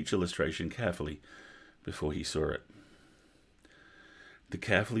 scrutinizing each illustration carefully before he saw it. The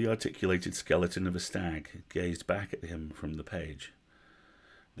carefully articulated skeleton of a stag gazed back at him from the page.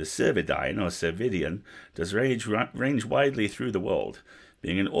 The cervidine, or cervidian, does range widely through the world,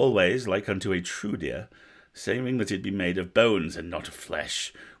 being in all ways like unto a true deer, saying that it be made of bones and not of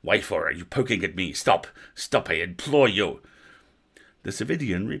flesh. Why for are you poking at me? Stop! Stop, I implore you! The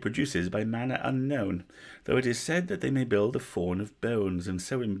civilian reproduces by manner unknown, though it is said that they may build a fawn of bones, and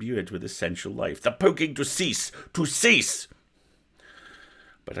so imbue it with essential life. The poking to cease! To cease!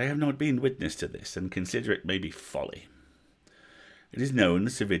 But I have not been witness to this, and consider it may be folly. It is known the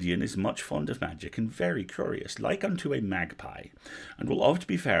civilian is much fond of magic, and very curious, like unto a magpie, and will oft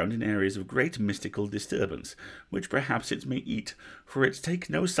be found in areas of great mystical disturbance, which perhaps it may eat, for it take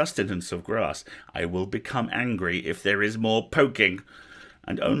no sustenance of grass. I will become angry if there is more poking,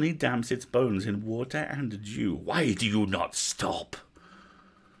 and only damps its bones in water and dew. Why do you not stop?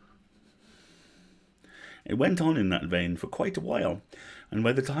 It went on in that vein for quite a while, and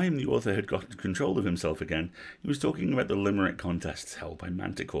by the time the author had got control of himself again, he was talking about the limerick contests held by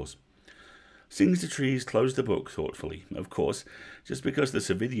manticores. Sings to Trees closed the book thoughtfully. Of course, just because the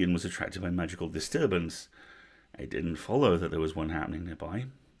civilian was attracted by magical disturbance, it didn't follow that there was one happening nearby.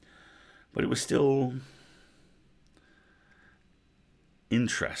 But it was still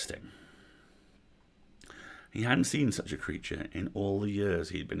interesting. He hadn't seen such a creature in all the years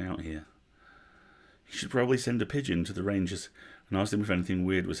he'd been out here. He should probably send a pigeon to the rangers and ask them if anything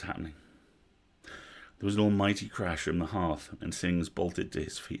weird was happening. There was an almighty crash from the hearth, and Sings bolted to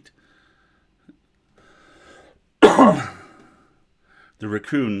his feet. The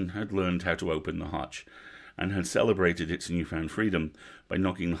raccoon had learned how to open the hutch, and had celebrated its newfound freedom by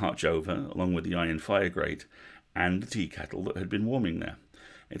knocking the hutch over, along with the iron fire grate and the tea kettle that had been warming there.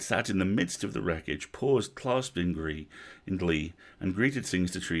 It sat in the midst of the wreckage, paws clasped in glee, and greeted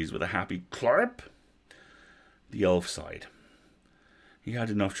Sings to Trees with a happy clap. The elf sighed. He had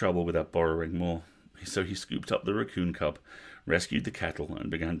enough trouble without borrowing more, so he scooped up the raccoon cub, rescued the kettle,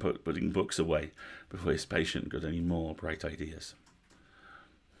 and began putting books away before his patient got any more bright ideas.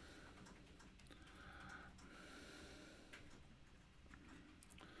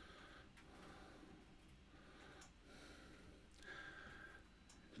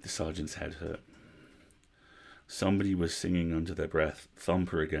 The sergeant's head hurt. Somebody was singing under their breath.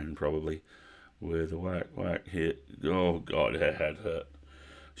 Thumper again, probably. With a whack, whack, hit. Oh, God, her head hurt.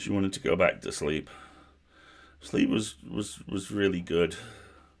 She wanted to go back to sleep. Sleep was really good.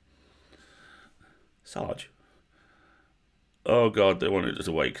 Sarge. Oh, God, they wanted her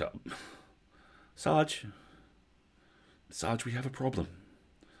to wake up. Sarge. Sarge, we have a problem.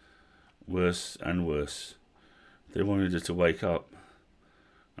 Worse and worse. They wanted her to wake up.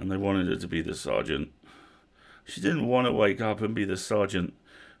 And they wanted her to be the sergeant. She didn't want to wake up and be the sergeant.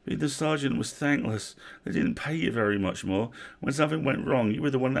 Being the sergeant was thankless. They didn't pay you very much more. When something went wrong, you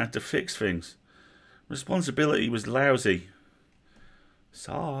were the one that had to fix things. Responsibility was lousy.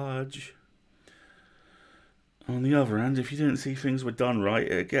 Sarge. On the other hand, if you didn't see things were done right,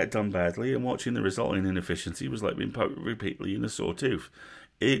 it'd get done badly, and watching the resulting inefficiency was like being poked repeatedly in a sore tooth.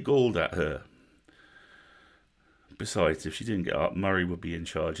 It galled at her. Besides, if she didn't get up, Murray would be in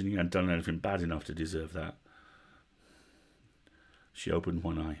charge, and he hadn't done anything bad enough to deserve that. She opened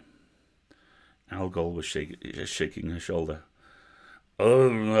one eye. Algol was shaking her shoulder.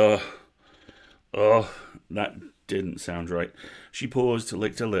 Oh, that didn't sound right. She paused,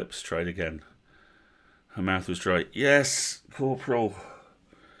 licked her lips, tried again. Her mouth was dry. Yes, Corporal.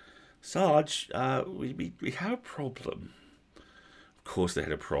 Sarge, we have a problem. Of course they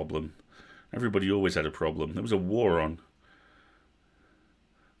had a problem. Everybody always had a problem. There was a war on.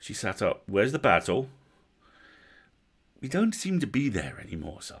 She sat up. Where's the battle? We don't seem to be there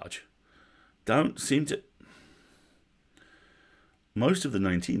anymore, Sarge. Don't seem to... Most of the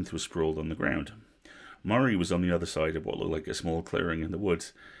 19th was sprawled on the ground. Murray was on the other side of what looked like a small clearing in the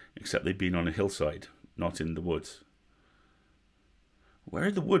woods, except they'd been on a hillside, not in the woods. Where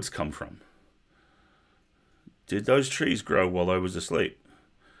did the woods come from? Did those trees grow while I was asleep?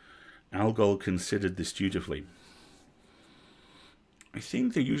 Algol considered this dutifully. I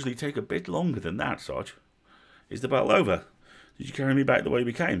think they usually take a bit longer than that, Sarge. Is the battle over? Did you carry me back the way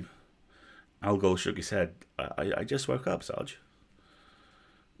we came? Algol shook his head. I just woke up, Sarge.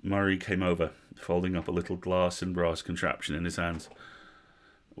 Murray came over, folding up a little glass and brass contraption in his hands.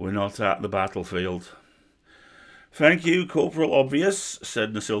 We're not at the battlefield. Thank you, Corporal Obvious,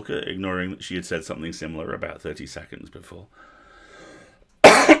 said Nasilka, ignoring that she had said something similar about 30 seconds before.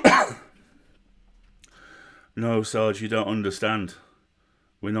 No, Sarge, you don't understand.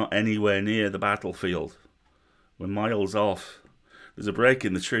 We're not anywhere near the battlefield. We're miles off. There's a break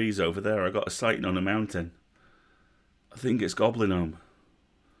in the trees over there. I got a sighting on a mountain. I think it's Goblin Home.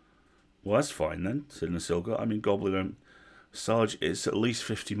 Well, that's fine then, said Nasilka. I mean, Goblin Home. Sarge, it's at least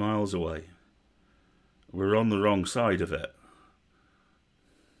 50 miles away. We're on the wrong side of it.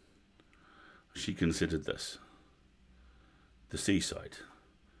 She considered this. The seaside.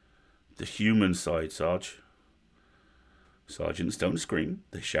 The human side, Sarge. Sergeants don't scream.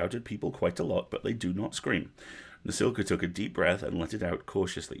 They shout at people quite a lot, but they do not scream. Nasilka took a deep breath and let it out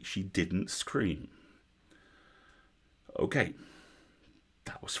cautiously. She didn't scream. Okay.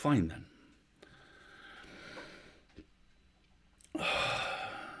 That was fine then.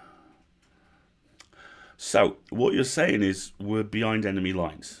 So, what you're saying is we're behind enemy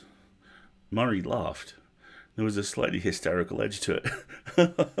lines. Murray laughed. There was a slightly hysterical edge to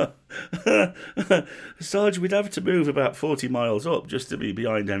it. Sarge, we'd have to move about 40 miles up just to be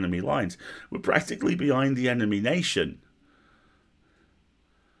behind enemy lines. We're practically behind the enemy nation.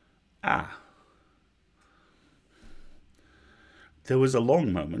 Ah. There was a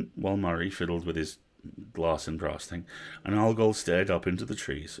long moment while Murray fiddled with his glass and brass thing, and Algol stared up into the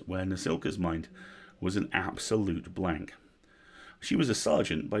trees, where Nasilka's mind was an absolute blank. She was a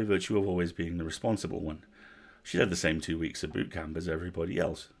sergeant by virtue of always being the responsible one. She'd had the same 2 weeks of boot camp as everybody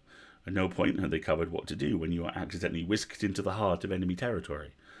else. At no point had they covered what to do when you are accidentally whisked into the heart of enemy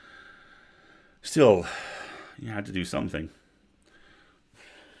territory. Still, you had to do something.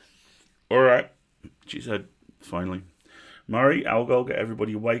 "All right," she said, finally. "Murray, Algol, get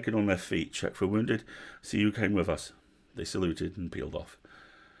everybody awake and on their feet. Check for wounded. See who came with us." They saluted and peeled off.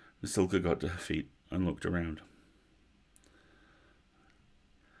 Nasilka got to her feet and looked around.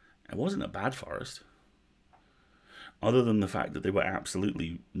 It wasn't a bad forest. Other than the fact that they were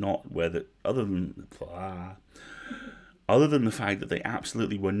absolutely not where the... Other than the fact that they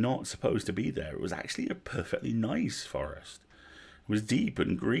absolutely were not supposed to be there, it was actually a perfectly nice forest. It was deep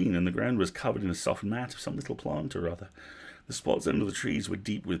and green, and the ground was covered in a soft mat of some little plant or other. The spots under the trees were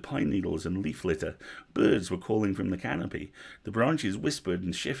deep with pine needles and leaf litter. Birds were calling from the canopy. The branches whispered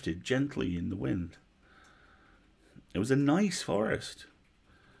and shifted gently in the wind. It was a nice forest.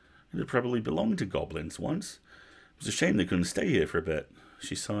 It had probably belonged to goblins once. It was a shame they couldn't stay here for a bit.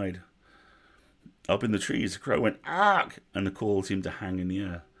 She sighed. Up in the trees, a crow went, "Ark!" and the call seemed to hang in the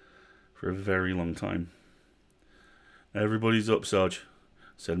air for a very long time. "Everybody's up, Sarge,"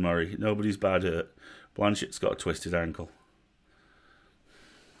 said Murray. "Nobody's bad hurt. Blanchett's got a twisted ankle."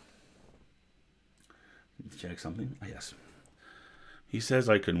 Need to check something? Oh, yes. "He says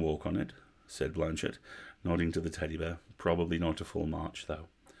I can walk on it," said Blanchett, nodding to the teddy bear. "Probably not a full march, though."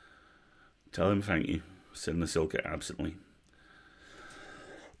 "Tell him thank you," said Nasilka absently.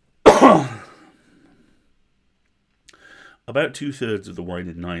 About 2/3 of the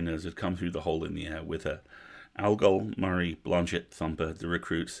Whited Niners had come through the hole in the air with her. Algol, Murray, Blanchett, Thumper, the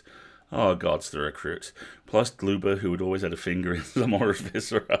recruits. Oh, gods, the recruits. Plus Gluber, who had always had a finger in some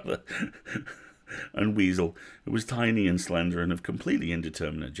orifice or other. And Weasel, who was tiny and slender and of completely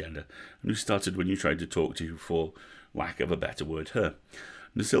indeterminate agenda, and who stuttered when you tried to talk to, for lack of a better word, her.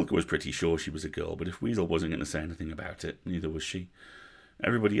 Nasilka was pretty sure she was a girl, but if Weasel wasn't going to say anything about it, neither was she.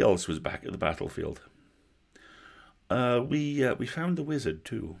 Everybody else was back at the battlefield. We found the wizard,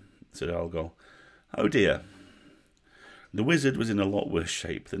 too," said Algol. "Oh, dear." The wizard was in a lot worse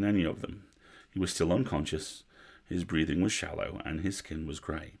shape than any of them. He was still unconscious, his breathing was shallow, and his skin was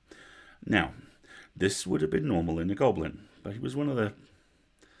grey. Now, this would have been normal in a goblin, but he was one of the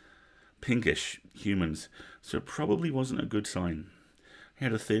pinkish humans, so it probably wasn't a good sign. He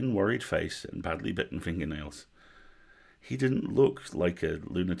had a thin, worried face and badly bitten fingernails. He didn't look like a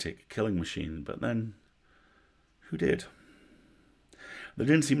lunatic killing machine, but then, who did? There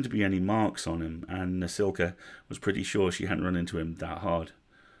didn't seem to be any marks on him, and Nasilka was pretty sure she hadn't run into him that hard.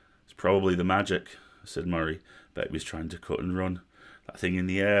 "It's probably the magic," said Murray. "Bet he was trying to cut and run. That thing in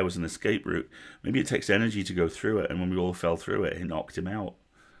the air was an escape route. Maybe it takes energy to go through it, and when we all fell through it, it knocked him out."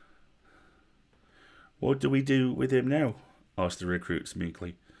 "What do we do with him now?" asked the recruits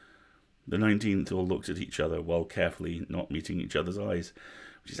meekly. The 19th all looked at each other while carefully not meeting each other's eyes,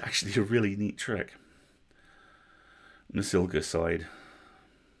 which is actually a really neat trick. Nasilka sighed.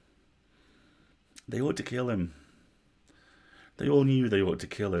 "They ought to kill him." They all knew they ought to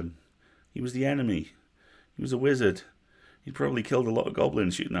kill him. He was the enemy. He was a wizard. He'd probably killed a lot of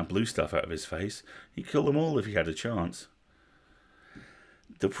goblins shooting that blue stuff out of his face. He'd kill them all if he had a chance.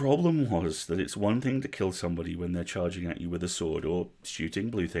 The problem was that it's one thing to kill somebody when they're charging at you with a sword or shooting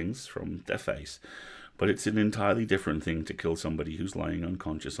blue things from their face, but it's an entirely different thing to kill somebody who's lying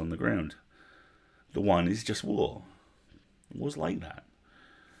unconscious on the ground. The one is just war. War's like that.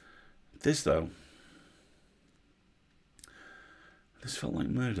 This, though, this felt like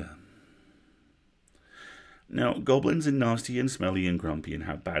murder. Now, goblins are nasty and smelly and grumpy and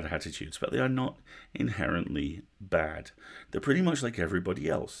have bad attitudes, but they are not inherently bad. They're pretty much like everybody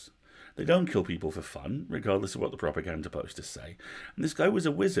else. They don't kill people for fun, regardless of what the propaganda posters say. And this guy was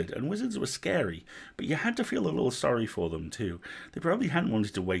a wizard, and wizards were scary, but you had to feel a little sorry for them too. They probably hadn't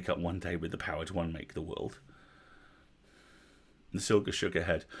wanted to wake up one day with the power to unmake the world. Nasilka shook her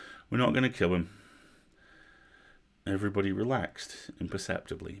head. We're not going to kill him. Everybody relaxed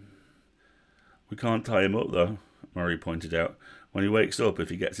imperceptibly. We can't tie him up, though, Murray pointed out. When he wakes up, if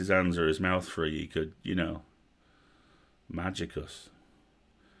he gets his hands or his mouth free, he could, magic us.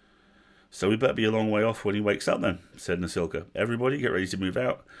 So we better be a long way off when he wakes up then, said Nasilka. Everybody get ready to move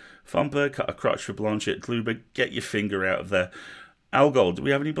out. Thumper, cut a crotch for Blanchett. Kluber, get your finger out of there. Algold, do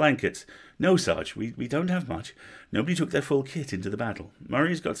we have any blankets? No, Sarge, we don't have much. Nobody took their full kit into the battle.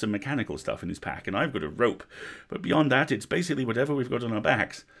 Murray's got some mechanical stuff in his pack, and I've got a rope. But beyond that, it's basically whatever we've got on our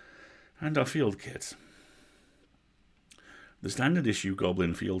backs. And our field kits. The standard issue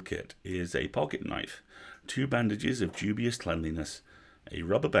Goblin field kit is a pocket knife, 2 bandages of dubious cleanliness, a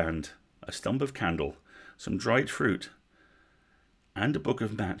rubber band, a stump of candle, some dried fruit, and a book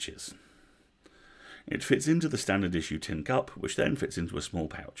of matches. It fits into the standard issue tin cup, which then fits into a small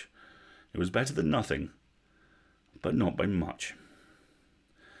pouch. It was better than nothing, but not by much.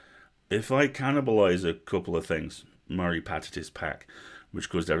 If I cannibalize a couple of things, Murray patted his pack, which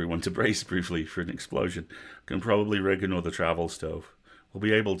caused everyone to brace briefly for an explosion, can probably rig another travel stove. We'll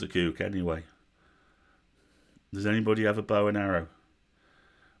be able to cook anyway. Does anybody have a bow and arrow?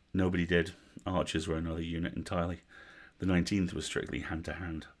 Nobody did. Archers were another unit entirely. The 19th was strictly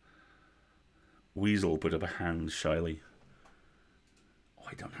hand-to-hand. Weasel put up a hand shyly. Oh,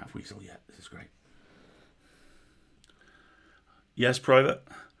 I don't have Weasel yet. This is great. Yes, Private?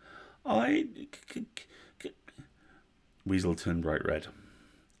 Weasel turned bright red.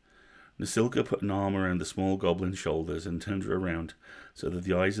 Nasilka put an arm around the small goblin's shoulders and turned her around so that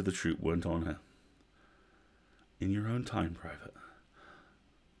the eyes of the troop weren't on her. In your own time, Private.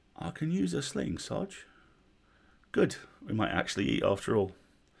 I can use a sling, Sarge. Good. We might actually eat after all.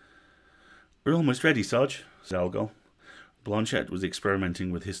 We're almost ready, Sarge, said Algol. Blanchett was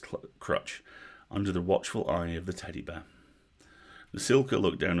experimenting with his crutch under the watchful eye of the teddy bear. Nasilka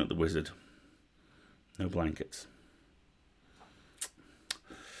looked down at the wizard. No blankets.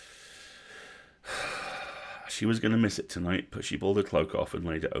 She was going to miss it tonight, but she pulled her cloak off and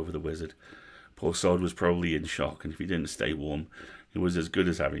laid it over the wizard. Poor Sod was probably in shock, and if he didn't stay warm, it was as good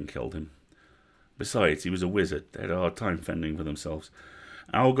as having killed him. Besides, he was a wizard. They had a hard time fending for themselves.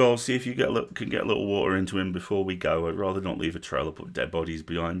 Algol, see if you can get a little water into him before we go. I'd rather not leave a trail of dead bodies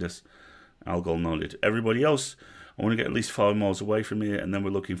behind us. Algol nodded. Everybody else, I want to get at least 5 miles away from here, and then we're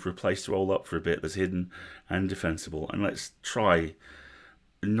looking for a place to roll up for a bit that's hidden and defensible. And let's try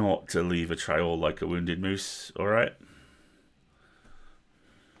not to leave a trail like a wounded moose, alright?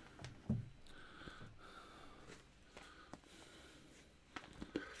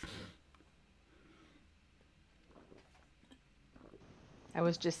 I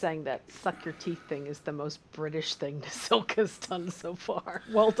was just saying that suck your teeth thing is the most British thing Nasilka's done so far.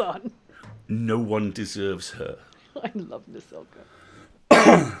 Well done. No one deserves her. I love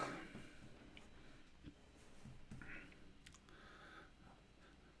Nasilka.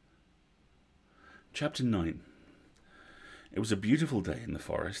 Chapter 9. It was a beautiful day in the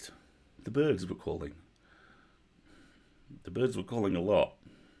forest. The birds were calling. The birds were calling a lot.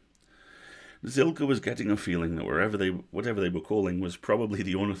 Zilka was getting a feeling that whatever they were calling was probably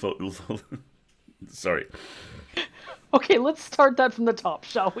the ornithological... Sorry. Okay, let's start that from the top,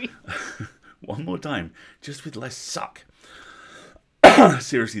 shall we? One more time, just with less suck.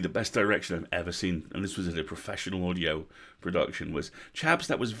 Seriously, the best direction I've ever seen, and this was at a professional audio production, was, chaps,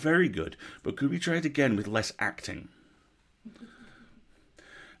 that was very good, but could we try it again with less acting?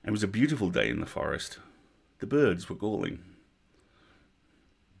 It was a beautiful day in the forest. The birds were calling.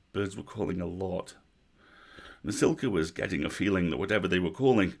 Birds were calling a lot. Nasilka was getting a feeling that whatever they were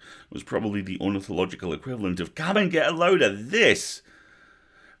calling was probably the ornithological equivalent of, come and get a load of this!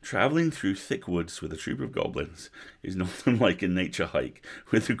 Travelling through thick woods with a troop of goblins is not unlike a nature hike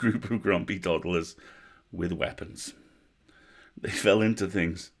with a group of grumpy toddlers with weapons. They fell into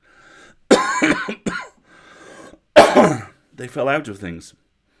things. They fell out of things.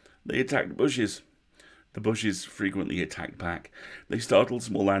 They attacked bushes. The bushes frequently attacked back. They startled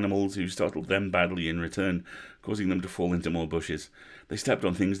small animals who startled them badly in return, causing them to fall into more bushes. They stepped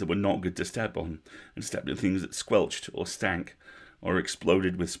on things that were not good to step on, and stepped on things that squelched or stank, or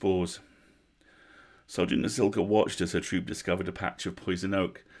exploded with spores. Sergeant Nasilka watched as her troop discovered a patch of poison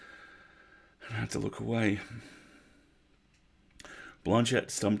oak, and had to look away.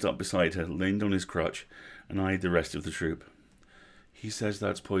 Blanchett stumped up beside her, leaned on his crutch, and eyed the rest of the troop. He says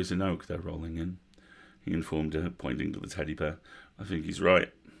that's poison oak they're rolling in, he informed her, pointing to the teddy bear. I think he's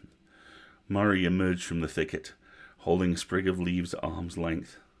right. Murray emerged from the thicket, holding a sprig of leaves at arm's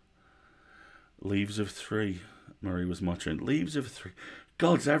length. Leaves of 3, Murray was muttering. Leaves of 3.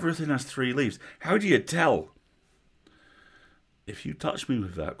 Gods, everything has 3 leaves. How do you tell? If you touch me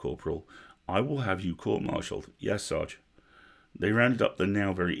with that, Corporal, I will have you court-martialed. Yes, Sarge. They rounded up the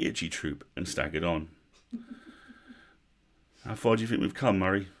now very itchy troop and staggered on. How far do you think we've come,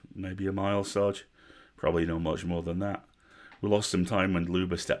 Murray? Maybe a mile, Sarge. Probably not much more than that. We lost some time when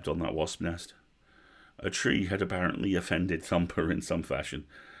Luba stepped on that wasp nest. A tree had apparently offended Thumper in some fashion.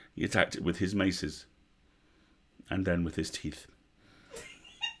 He attacked it with his maces. And then with his teeth.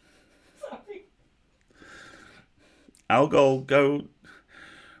 Sorry. Algol, go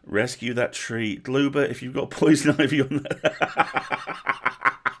rescue that tree. Luba, if you've got poison ivy on that.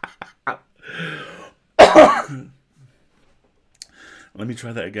 Let me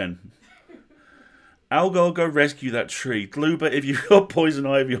try that again. Algol, go rescue that tree. Luba, if you've got poison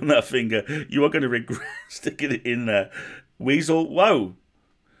ivy on that finger, you are going to regret sticking it in there. Weasel, whoa!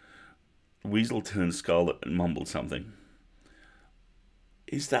 Weasel turned scarlet and mumbled something.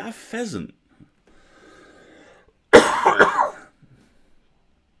 Is that a pheasant? I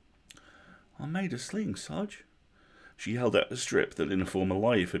made a sling, Sarge. She held out a strip that in a former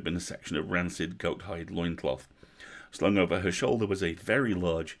life had been a section of rancid goat-hide loincloth. Slung over her shoulder was a very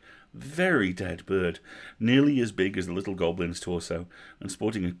large, very dead bird, nearly as big as the little goblin's torso, and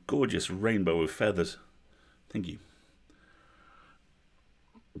sporting a gorgeous rainbow of feathers. Thank you.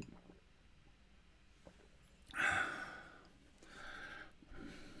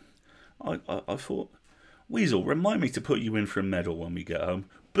 I thought, Weasel, remind me to put you in for a medal when we get home.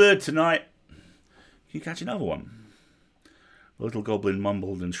 Bird tonight. Can you catch another one? The little goblin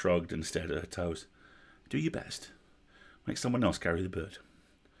mumbled and shrugged and stared at her toes. Do your best. Make someone else carry the bird.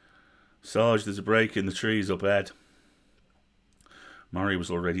 Sarge, there's a break in the trees up ahead. Murray was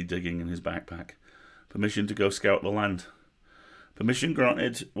already digging in his backpack. Permission to go scout the land. Permission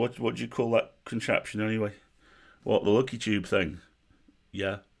granted. What do you call that contraption anyway? What, the lucky tube thing?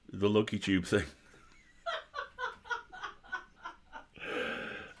 Yeah, the lucky tube thing.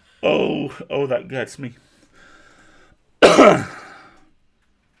 Oh, that gets me.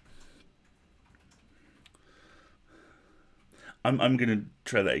 I'm going to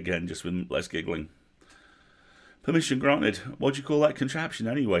try that again, just with less giggling. Permission granted. What do you call that contraption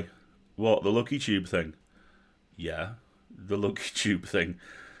anyway? What, the lucky tube thing? Yeah, the lucky tube thing.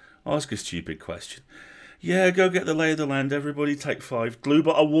 Ask a stupid question. Yeah, go get the lay of the land. Everybody take 5. Glue,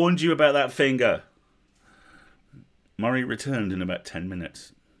 I warned you about that finger. Murray returned in about 10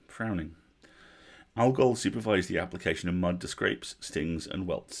 minutes, frowning. Algol supervised the application of mud to scrapes, stings, and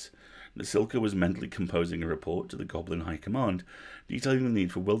welts. Nasilka was mentally composing a report to the Goblin High Command, detailing the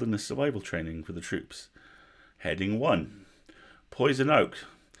need for wilderness survival training for the troops. Heading 1. Poison Oak.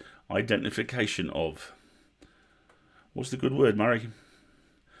 Identification of. What's the good word, Murray?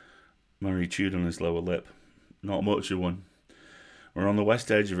 Murray chewed on his lower lip. Not much of one. We're on the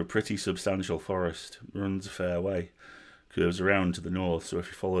west edge of a pretty substantial forest. Runs a fair way. Curves around to the north, so if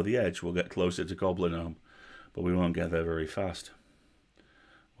you follow the edge, we'll get closer to Goblin Home, but we won't get there very fast.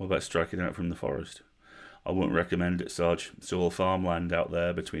 What about striking out from the forest? I wouldn't recommend it, Sarge. It's all farmland out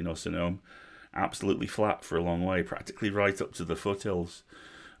there between us and home. Absolutely flat for a long way, practically right up to the foothills.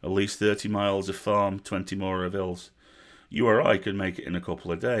 At least 30 miles of farm, 20 more of hills. You or I could make it in a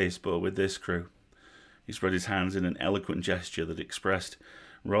couple of days, but with this crew. He spread his hands in an eloquent gesture that expressed,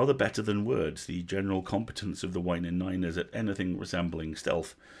 rather better than words, the general competence of the Whining Niners at anything resembling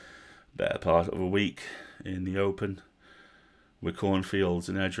stealth. Better part of a week, in the open, with cornfields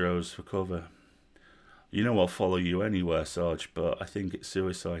and hedgerows for cover. You know I'll follow you anywhere, Sarge, but I think it's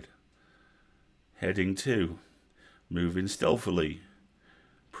suicide. Heading 2. Moving stealthily.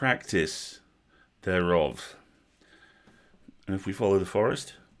 Practice thereof. And if we follow the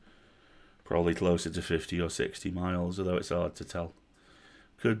forest? Probably closer to 50 or 60 miles, although it's hard to tell.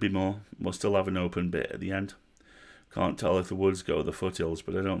 Could be more. We'll still have an open bit at the end. Can't tell if the woods go to the foothills,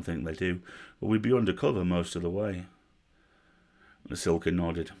 but I don't think they do. But we'd be under cover most of the way. Nasilka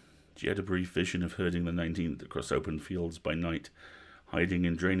nodded. She had a brief vision of herding the 19th across open fields by night, hiding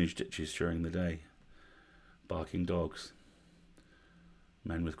in drainage ditches during the day. Barking dogs.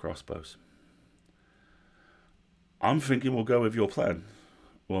 Men with crossbows. I'm thinking we'll go with your plan.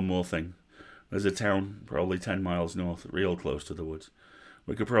 One more thing. There's a town, probably 10 miles north, real close to the woods.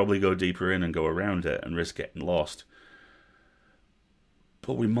 We could probably go deeper in and go around it and risk getting lost.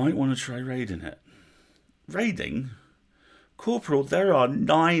 But we might want to try raiding it. Raiding? Corporal, there are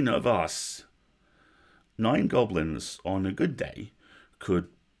 9 of us. 9 goblins, on a good day, could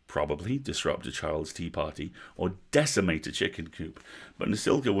Probably disrupt a child's tea party or decimate a chicken coop, but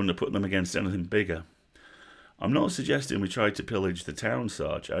Nasilka wouldn't have put them against anything bigger. I'm not suggesting we tried to pillage the town,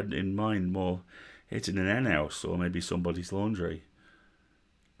 Sarge. I had in mind more hitting an hen house or maybe somebody's laundry.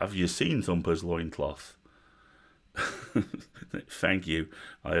 Have you seen Thumper's loincloth? Thank you.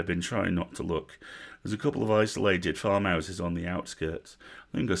 I have been trying not to look. There's a couple of isolated farmhouses on the outskirts.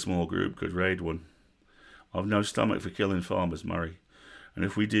 I think a small group could raid one. I've no stomach for killing farmers, Murray. And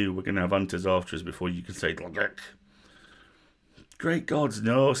if we do, we're going to have hunters after us before you can say Glugek. Great gods,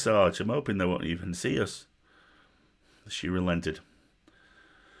 no, Sarge. I'm hoping they won't even see us. She relented.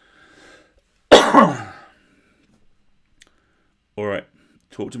 Alright,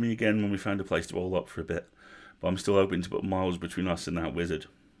 talk to me again when we find a place to roll up for a bit. But I'm still hoping to put miles between us and that wizard.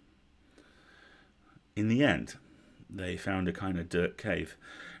 In the end, they found a kind of dirt cave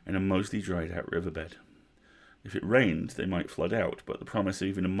in a mostly dried out riverbed. If it rained, they might flood out, but the promise of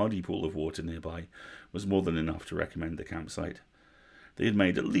even a muddy pool of water nearby was more than enough to recommend the campsite. They had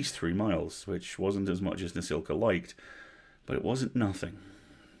made at least 3 miles, which wasn't as much as Nasilka liked, but it wasn't nothing.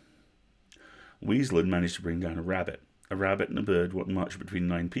 Weasel had managed to bring down a rabbit. A rabbit and a bird weren't much between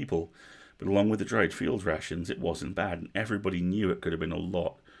 9 people, but along with the dried field rations, it wasn't bad, and everybody knew it could have been a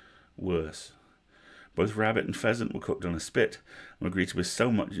lot worse. Both rabbit and pheasant were cooked on a spit, and were greeted with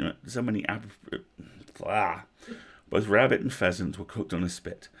Both rabbit and pheasant were cooked on a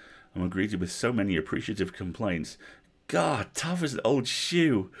spit, and were greeted with so many appreciative complaints. God, tough as an old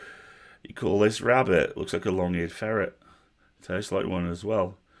shoe. You call this rabbit? Looks like a long-eared ferret. Tastes like one as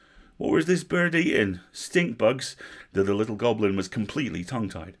well. What was this bird eating? Stink bugs? The little goblin was completely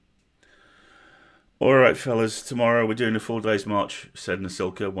tongue-tied. All right, fellas, tomorrow we're doing a full day's march, said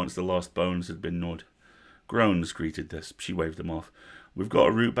Nasilka once the last bones had been gnawed. Groans greeted this. She waved them off. We've got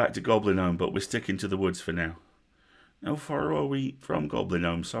a route back to Goblin Home, but we're sticking to the woods for now. How far are we from Goblin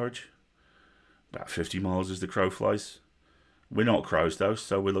Home, Sarge? About 50 miles as the crow flies. We're not crows, though,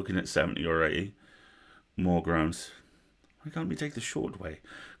 so we're looking at 70 or 80. More groans. Why can't we take the short way?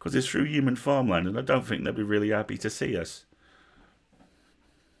 Because it's through human farmland, and I don't think they'd be really happy to see us.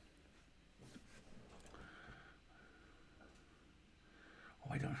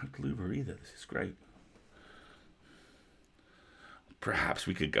 Oh, I don't have Gluber either. This is great. Perhaps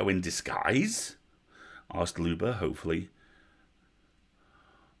we could go in disguise? Asked Luba, hopefully.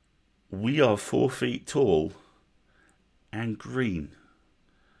 We are 4 feet tall and green.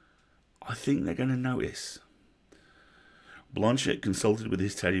 I think they're going to notice. Blanchet consulted with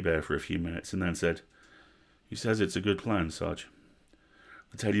his teddy bear for a few minutes and then said, He says it's a good plan, Sarge.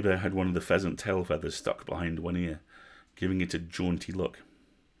 The teddy bear had one of the pheasant tail feathers stuck behind one ear, giving it a jaunty look.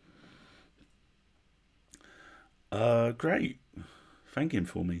 Great. Thank him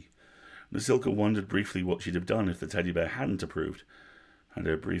for me. Nasilka wondered briefly what she'd have done if the teddy bear hadn't approved, had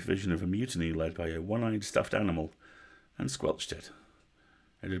a brief vision of a mutiny led by a one-eyed stuffed animal, and squelched it.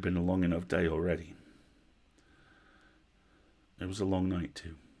 It had been a long enough day already. It was a long night,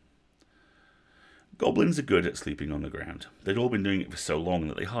 too. Goblins are good at sleeping on the ground. They'd all been doing it for so long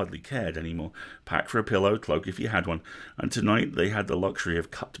that they hardly cared anymore. Pack for a pillow, cloak if you had one, and tonight they had the luxury of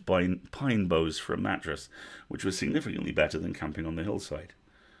cut pine boughs for a mattress, which was significantly better than camping on the hillside.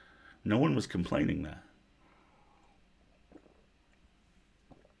 No one was complaining there.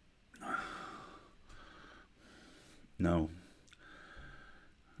 No.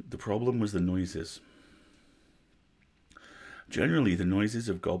 The problem was the noises. Generally, the noises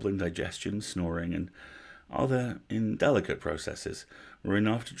of goblin digestion, snoring, and other indelicate processes were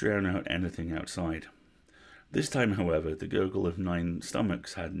enough to drown out anything outside. This time, however, the gurgle of 9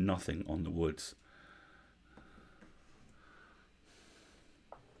 stomachs had nothing on the woods.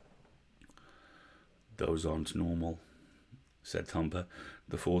 Those aren't normal, said Thumper,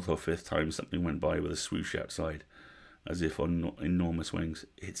 the 4th or 5th time something went by with a swoosh outside, as if on enormous wings.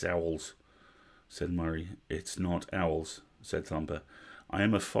 It's owls, said Murray. It's not owls, said Thumper. I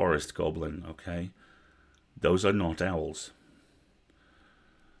am a forest goblin, okay? Those are not owls.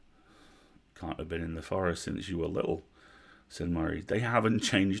 Can't have been in the forest since you were little, said Murray. They haven't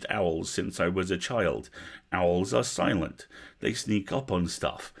changed owls since I was a child. Owls are silent. They sneak up on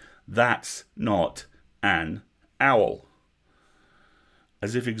stuff. That's not an owl.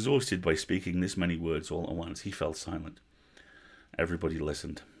 As if exhausted by speaking this many words all at once, he fell silent. Everybody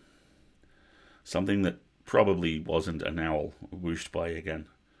listened. Something that probably wasn't an owl whooshed by again.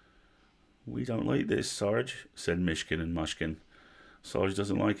 We don't like this, Sarge, said Mishkin and Mushkin. Sarge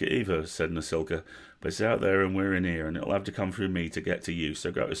doesn't like it either, said Nasilka, but it's out there and we're in here, and it'll have to come through me to get to you,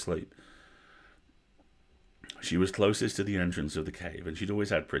 so go to sleep. She was closest to the entrance of the cave, and she'd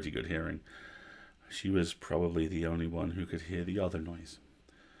always had pretty good hearing. She was probably the only one who could hear the other noise.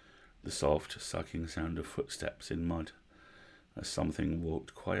 The soft, sucking sound of footsteps in mud as something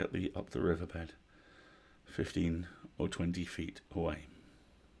walked quietly up the riverbed, 15 or 20 feet away.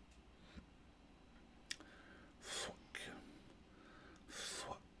 Thwack,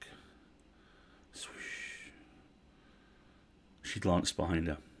 thwack, swoosh. She glanced behind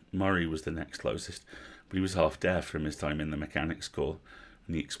her. Murray was the next closest, but he was half deaf from his time in the mechanics corps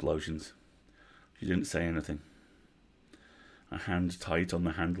and the explosions. She didn't say anything. A hand tight on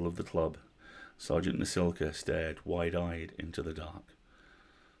the handle of the club, Sergeant Nasilka stared wide-eyed into the dark.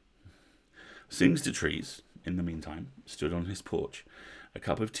 Sings to Trees, in the meantime, stood on his porch, a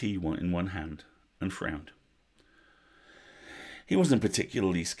cup of tea in one hand, and frowned. He wasn't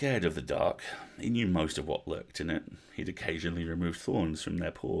particularly scared of the dark. He knew most of what lurked in it. He'd occasionally removed thorns from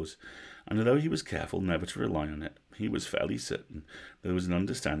their paws, and although he was careful never to rely on it, he was fairly certain there was an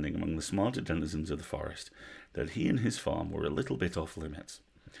understanding among the smarter denizens of the forest that he and his farm were a little bit off limits.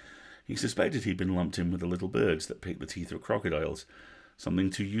 He suspected he'd been lumped in with the little birds that pick the teeth of crocodiles, something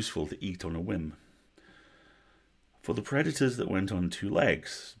too useful to eat on a whim. For the predators that went on two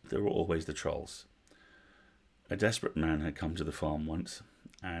legs, there were always the trolls. A desperate man had come to the farm once,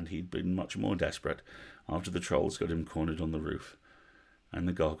 and he'd been much more desperate after the trolls got him cornered on the roof, and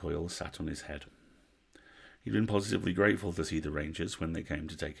the gargoyle sat on his head. He'd been positively grateful to see the rangers when they came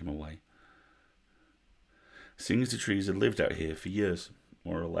to take him away. Sings to Trees had lived out here for years,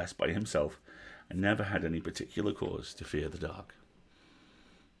 more or less by himself, and never had any particular cause to fear the dark.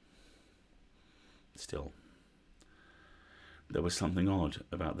 Still, there was something odd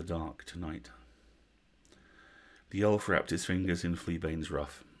about the dark tonight. The elf wrapped his fingers in Fleabane's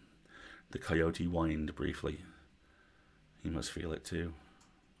ruff. The coyote whined briefly. He must feel it too.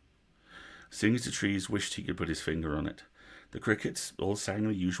 Sings to Trees wished he could put his finger on it. The crickets all sang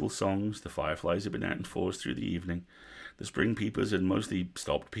the usual songs, the fireflies had been out in force through the evening, the spring peepers had mostly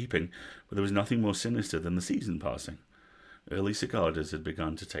stopped peeping, but there was nothing more sinister than the season passing. Early cicadas had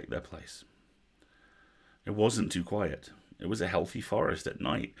begun to take their place. It wasn't too quiet. It was a healthy forest at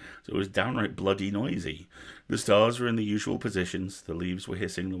night, so it was downright bloody noisy. The stars were in the usual positions, the leaves were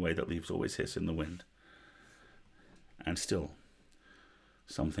hissing the way that leaves always hiss in the wind. And still,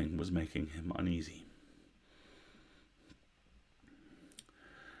 something was making him uneasy.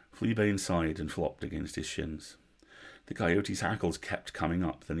 Fleabane sighed and flopped against his shins. The coyote's hackles kept coming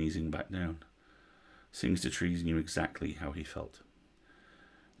up, then easing back down. Sings to Trees knew exactly how he felt.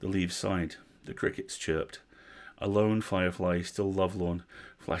 The leaves sighed, the crickets chirped. A lone firefly, still lovelorn,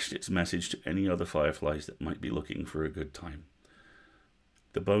 flashed its message to any other fireflies that might be looking for a good time.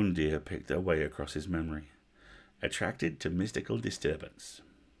 The bone deer picked their way across his memory, attracted to mystical disturbance.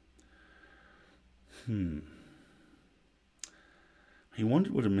 He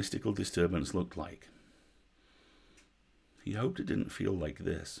wondered what a mystical disturbance looked like. He hoped it didn't feel like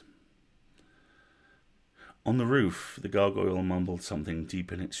this. On the roof, the gargoyle mumbled something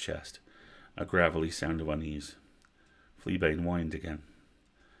deep in its chest, a gravelly sound of unease. Fleabane whined again.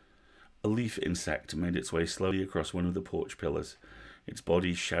 A leaf insect made its way slowly across one of the porch pillars, its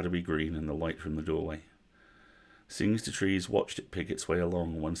body shadowy green in the light from the doorway. Sings to Trees watched it pick its way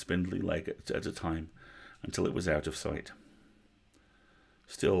along, one spindly leg at a time, until it was out of sight.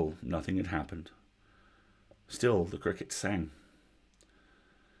 Still, nothing had happened. Still, the crickets sang.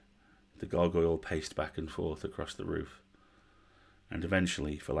 The gargoyle paced back and forth across the roof, and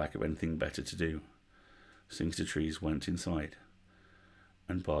eventually, for lack of anything better to do, Sings to Trees went inside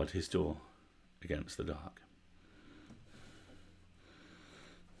and barred his door against the dark.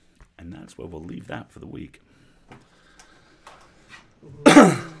 And that's where we'll leave that for the week.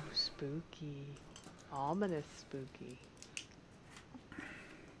 Ooh, spooky. Ominous spooky.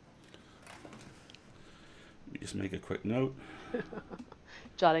 Let me just make a quick note.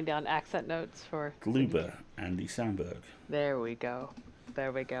 Jotting down accent notes for Gluber, Andy Samberg. There we go.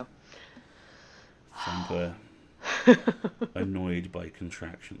 There we go. Samper, annoyed by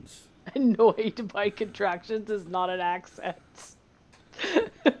contractions. Annoyed by contractions is not an accent.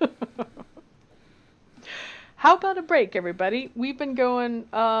 How about a break, everybody? We've been going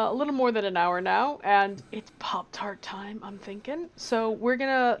a little more than an hour now, and it's Pop-Tart time, I'm thinking. So we're going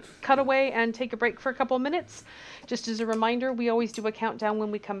to cut away and take a break for a couple of minutes. Just as a reminder, we always do a countdown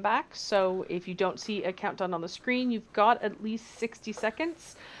when we come back. So if you don't see a countdown on the screen, you've got at least 60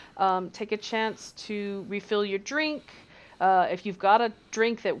 seconds. Take a chance to refill your drink. If you've got a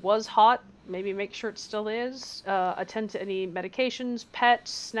drink that was hot, maybe make sure it still is. Attend to any medications, pets,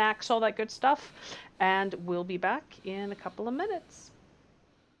 snacks, all that good stuff. And we'll be back in a couple of minutes.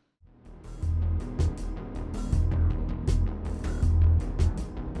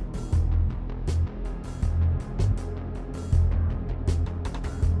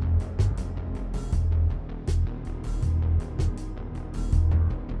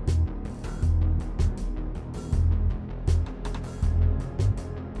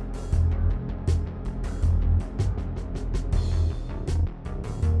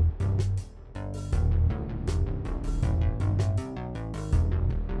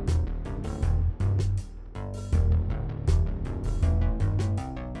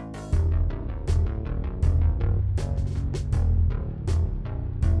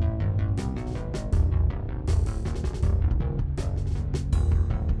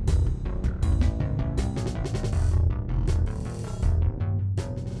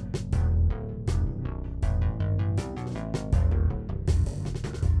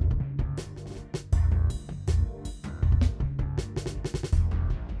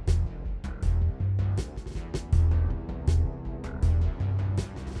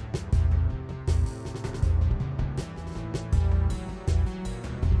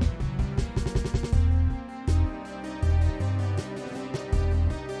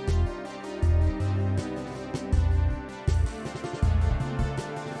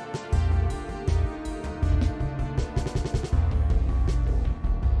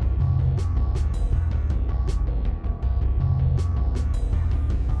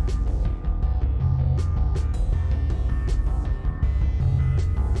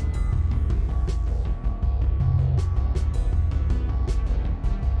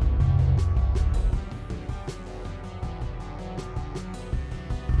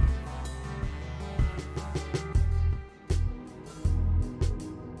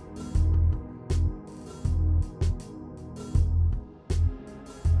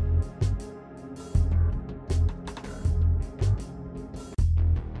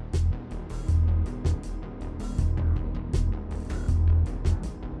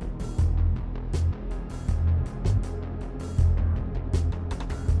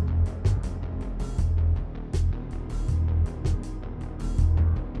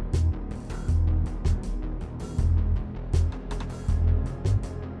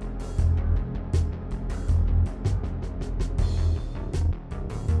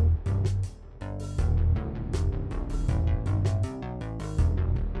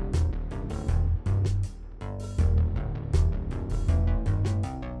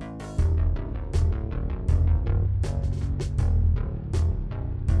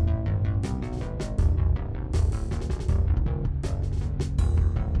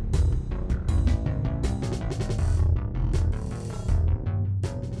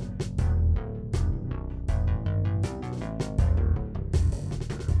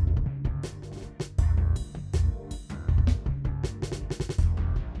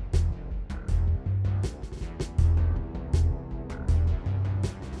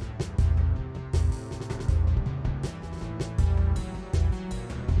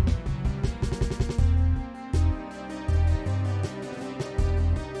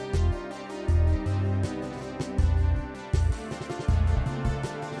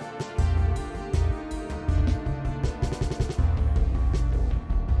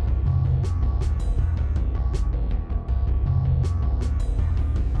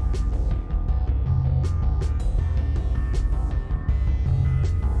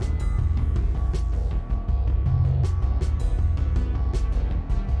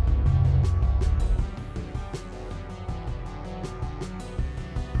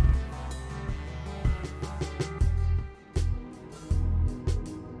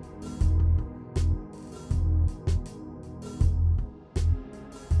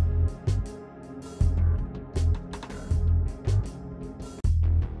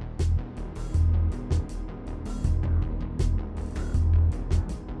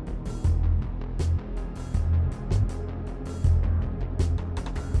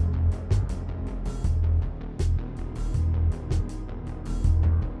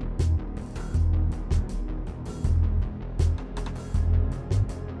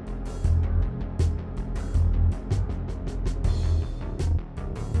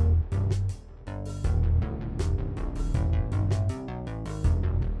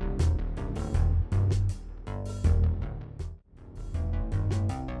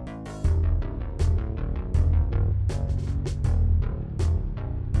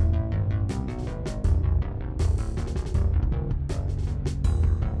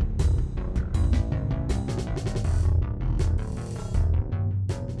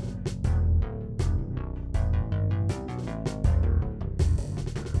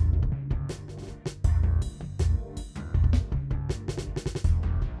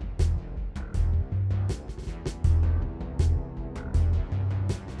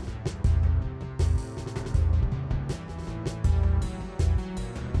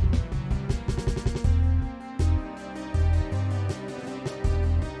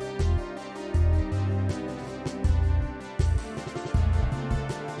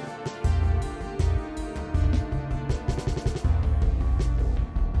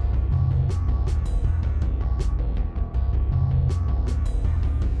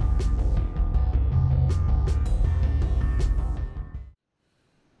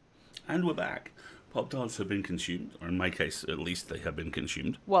 And we're back. Pop-Tarts have been consumed, or in my case, at least they have been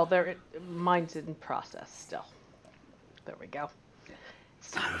consumed. Well, mine's in process still. There we go.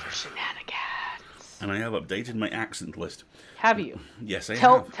 It's time for shenanigans. And I have updated my accent list. Have you? Yes, I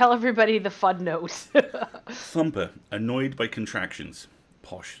have. Tell everybody the fun note. Thumper, annoyed by contractions.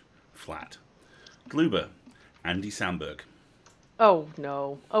 Posh, flat. Gluber, Andy Samberg. Oh,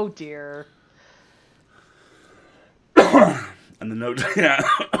 no. Oh, dear. And the note I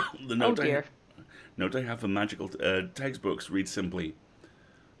have, note I have for magical textbooks reads simply,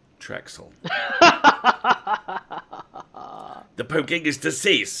 Trexel. The poking is to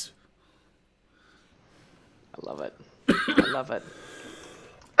cease. I love it. I love it.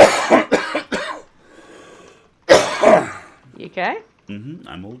 You okay? Mm-hmm,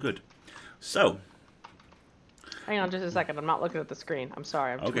 I'm all good. So. Hang on just a second. I'm not looking at the screen. I'm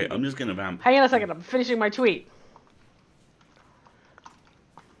sorry. Okay, I'm just going to vamp. Hang on a second. I'm finishing my tweet.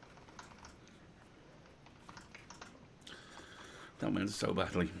 That went so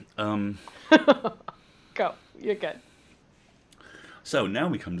badly. Go. You're good. So now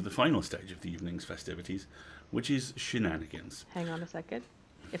we come to the final stage of the evening's festivities, which is shenanigans. Hang on a second.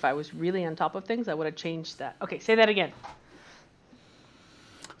 If I was really on top of things, I would have changed that. Okay, say that again.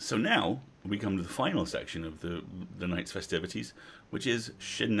 So now we come to the final section of the night's festivities, which is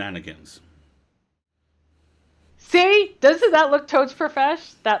shenanigans. See? Doesn't that look totes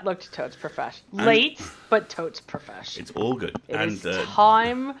profesh? That looked totes profesh. Late, but totes profesh. It's all good. It is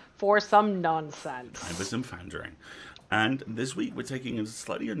time for some nonsense. Time for some fandering. And this week we're taking a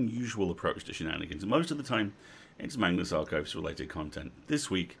slightly unusual approach to shenanigans. Most of the time, it's Magnus Archives related content. This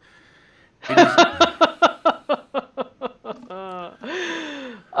week, it is...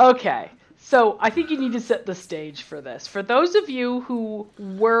 Okay, so I think you need to set the stage for this. For those of you who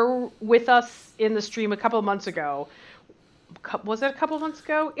were with us in the stream a couple of months ago, was it a couple of months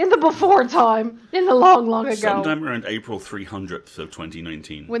ago? In the before time, in the long, long ago. Sometime around April 300th of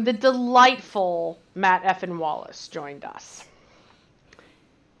 2019. When the delightful Matt F. Wallace joined us.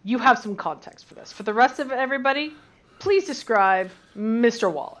 You have some context for this. For the rest of everybody, please describe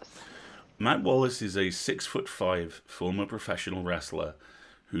Mr. Wallace. Matt Wallace is a 6'5" former professional wrestler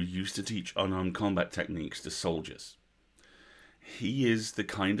who used to teach unarmed combat techniques to soldiers. He is the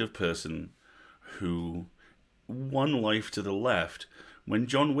kind of person who won life to the left when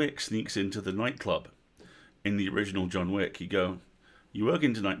John Wick sneaks into the nightclub. In the original John Wick, you go, "You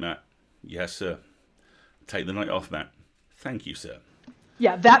working tonight, Matt?" "Yes, sir." "Take the night off, Matt." "Thank you, sir."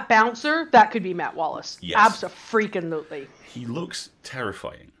 Yeah, that bouncer, that could be Matt Wallace. Yes. Abso-freaking-lutely. He looks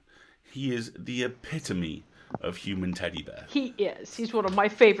terrifying. He is the epitome of human teddy bear. He is. He's one of my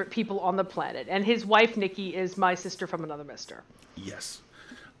favorite people on the planet. And his wife, Nikki, is my sister from another mister. Yes.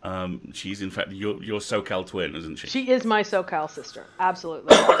 She's, in fact, your SoCal twin, isn't she? She is my SoCal sister.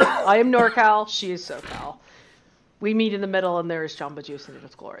 Absolutely. I am NorCal. She is SoCal. We meet in the middle, and there is Jamba Juice, and it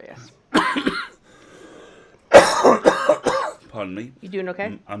is glorious. Pardon me? You doing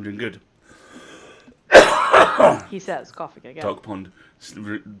okay? I'm doing good. He says, coughing again. Dog Pond,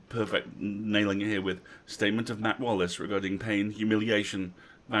 perfect, nailing it here with statement of Matt Wallace regarding pain, humiliation,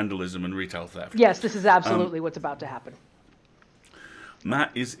 vandalism, and retail theft. Yes, this is absolutely what's about to happen.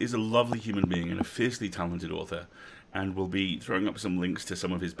 Matt is a lovely human being and a fiercely talented author, and we'll be throwing up some links to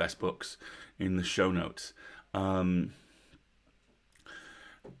some of his best books in the show notes. And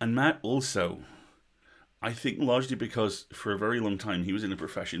Matt also, I think largely because for a very long time he was in a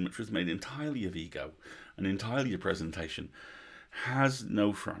profession which was made entirely of ego and entirely of presentation, has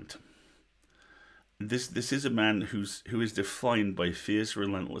no front. This is a man who is defined by fierce,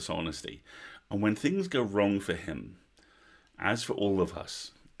 relentless honesty. And when things go wrong for him, as for all of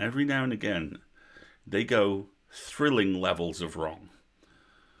us, every now and again, they go thrilling levels of wrong.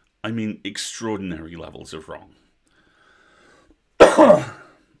 I mean, extraordinary levels of wrong.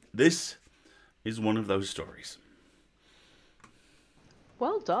 This is one of those stories.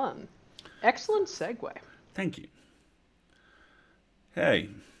 Well done. Excellent segue. Thank you. Hey,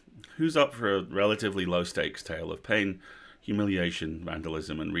 who's up for a relatively low-stakes tale of pain, humiliation,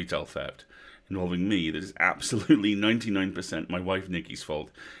 vandalism, and retail theft involving me that is absolutely 99% my wife Nikki's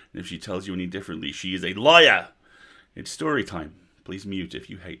fault, and if she tells you any differently, she is a liar? It's story time. Please mute if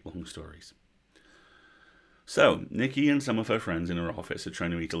you hate long stories. So, Nikki and some of her friends in her office are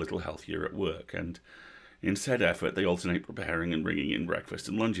trying to eat a little healthier at work, and in said effort, they alternate preparing and bringing in breakfast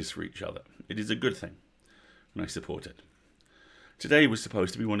and lunches for each other. It is a good thing, and I support it. Today was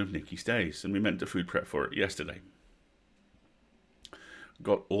supposed to be one of Nikki's days, and we meant to food prep for it yesterday.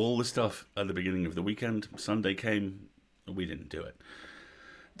 Got all the stuff at the beginning of the weekend. Sunday came, we didn't do it.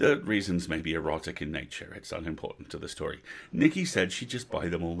 The reasons may be erotic in nature, it's unimportant to the story. Nikki said she'd just buy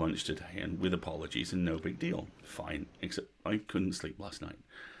them all lunch today, and with apologies and no big deal. Fine, except I couldn't sleep last night.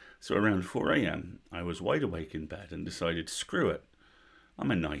 So around 4 a.m, I was wide awake in bed and decided, screw it.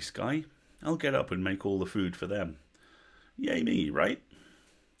 I'm a nice guy. I'll get up and make all the food for them. Yay me, right?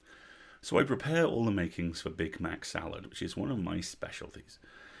 So I prepare all the makings for Big Mac salad, which is one of my specialties.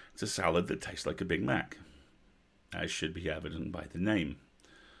 It's a salad that tastes like a Big Mac, as should be evident by the name.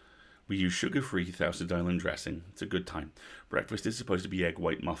 We use sugar-free Thousand Island dressing. It's a good time. Breakfast is supposed to be egg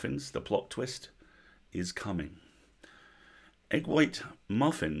white muffins. The plot twist is coming. Egg white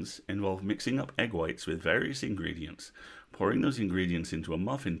muffins involve mixing up egg whites with various ingredients, pouring those ingredients into a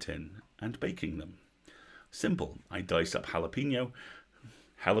muffin tin, and baking them. Simple. I dice up jalapeno.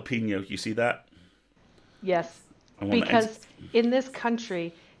 Jalapeno, you see that? Yes, because in this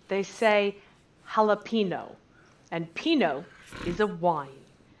country, they say jalapeno, and Pinot is a wine.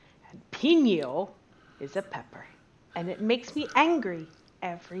 And Pino is a pepper. And it makes me angry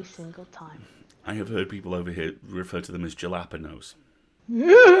every single time. I have heard people over here refer to them as jalapenos.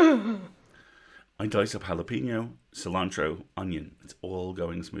 I dice up jalapeno, cilantro, onion. It's all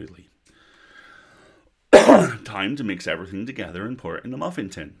going smoothly. Time to mix everything together and pour it in the muffin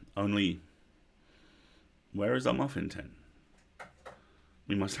tin. Only, where is our muffin tin?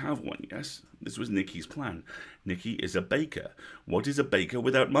 We must have one, yes? This was Nikki's plan. Nikki is a baker. What is a baker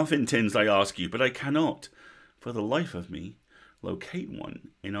without muffin tins, I ask you? But I cannot, for the life of me, locate one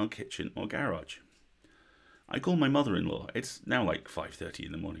in our kitchen or garage. I call my mother-in-law. It's now like 5:30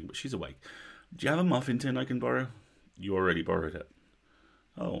 in the morning, but she's awake. Do you have a muffin tin I can borrow? You already borrowed it.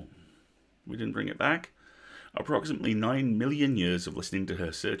 Oh, we didn't bring it back? Approximately 9 million years of listening to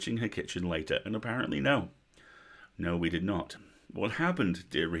her searching her kitchen later, and apparently no. No, we did not. What happened,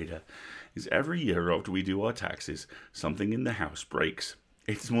 dear reader, is every year after we do our taxes, something in the house breaks.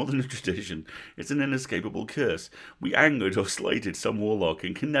 It's more than a tradition. It's an inescapable curse. We angered or slighted some warlock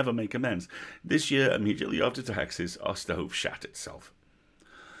and can never make amends. This year, immediately after taxes, our stove shat itself.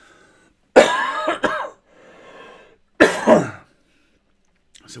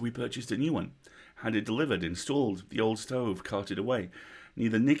 So we purchased a new one, had it delivered, installed, the old stove carted away.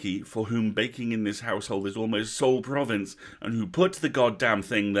 Neither Nikki, for whom baking in this household is almost sole province, and who put the goddamn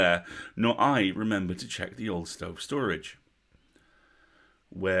thing there, nor I remember to check the old stove storage,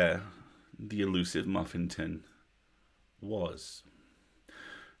 where the elusive muffin tin was.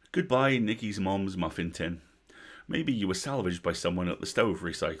 Goodbye, Nikki's mom's muffin tin. Maybe you were salvaged by someone at the stove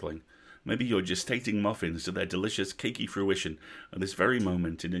recycling. Maybe you're gestating muffins to their delicious, cakey fruition at this very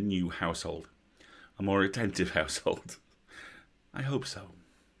moment in a new household. A more attentive household. I hope so.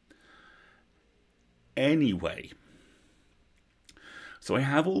 Anyway. So I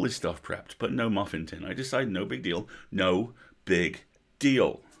have all this stuff prepped, but no muffin tin. I decide no big deal. No big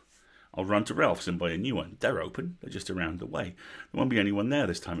deal. I'll run to Ralph's and buy a new one. They're open. They're just around the way. There won't be anyone there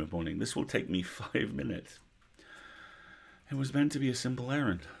this time of morning. This will take me 5 minutes. It was meant to be a simple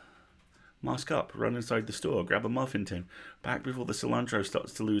errand. Mask up, run inside the store, grab a muffin tin, back before the cilantro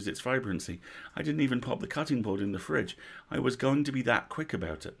starts to lose its vibrancy. I didn't even pop the cutting board in the fridge. I was going to be that quick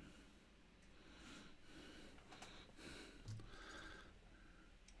about it.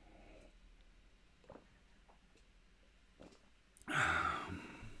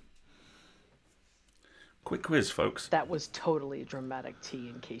 Quick quiz, folks. That was totally a dramatic tea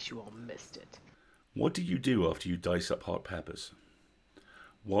in case you all missed it. What do you do after you dice up hot peppers?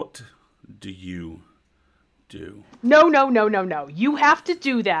 What do you do? No. You have to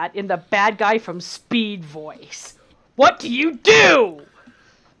do that in the bad guy from Speed voice. What do you do?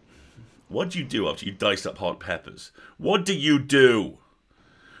 What do you do after you dice up hot peppers? What do you do?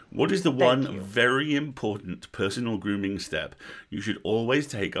 What is the one very important personal grooming step you should always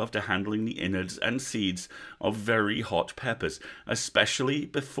take after handling the innards and seeds of very hot peppers, especially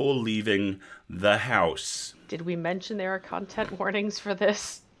before leaving the house? Did we mention there are content warnings for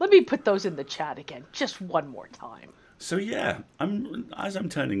this? Let me put those in the chat again, just one more time. So yeah, as I'm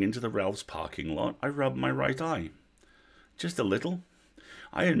turning into the Ralph's parking lot, I rub my right eye. Just a little.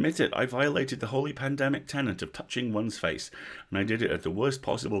 I admit it, I violated the holy pandemic tenet of touching one's face, and I did it at the worst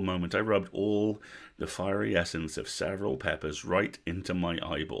possible moment. I rubbed all the fiery essence of several peppers right into my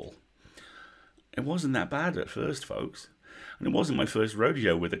eyeball. It wasn't that bad at first, folks. And it wasn't my first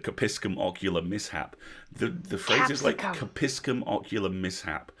rodeo with a capsicum ocular mishap. The phrases like capsicum ocular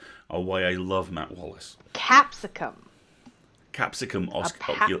mishap are why I love Matt Wallace. Capsicum. Capsicum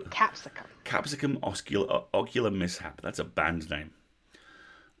ocular mishap. That's a band name.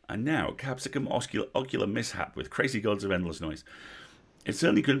 And now, Capsicum Ocular Mishap with Crazy Gods of Endless Noise. It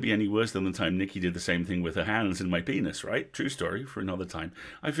certainly couldn't be any worse than the time Nikki did the same thing with her hands and my penis, right? True story, for another time.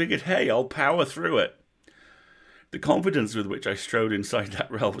 I figured, hey, I'll power through it. The confidence with which I strode inside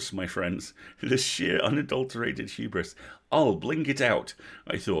that Ralph's, my friends, the sheer unadulterated hubris. I'll blink it out,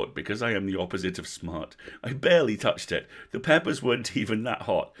 I thought, because I am the opposite of smart. I barely touched it. The peppers weren't even that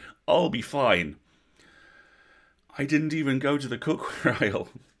hot. I'll be fine. I didn't even go to the cookware aisle.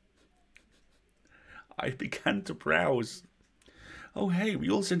 I began to browse. Oh, hey, we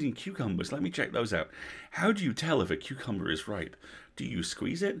all sent in cucumbers. Let me check those out. How do you tell if a cucumber is ripe? Do you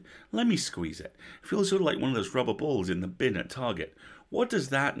squeeze it? Let me squeeze it. It feels sort of like one of those rubber balls in the bin at Target. What does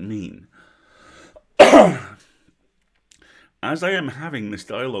that mean? As I am having this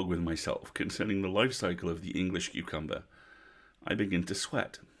dialogue with myself concerning the life cycle of the English cucumber, I begin to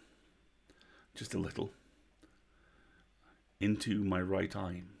sweat. Just a little. Into my right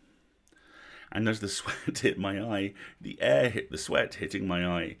eye. And as the sweat hit my eye, the air hit the sweat hitting my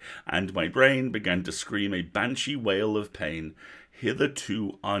eye, and my brain began to scream a banshee wail of pain,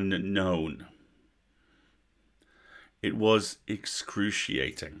 hitherto unknown. It was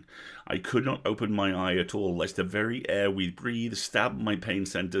excruciating. I could not open my eye at all, lest the very air we breathe stabbed my pain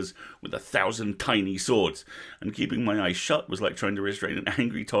centers with 1,000 tiny swords, and keeping my eyes shut was like trying to restrain an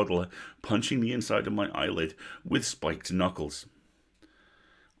angry toddler punching the inside of my eyelid with spiked knuckles.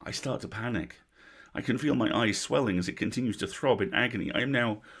 I start to panic. I can feel my eyes swelling as it continues to throb in agony. I am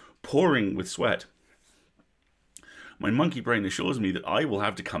now pouring with sweat. My monkey brain assures me that I will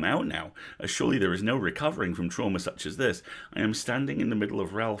have to come out now, as surely there is no recovering from trauma such as this. I am standing in the middle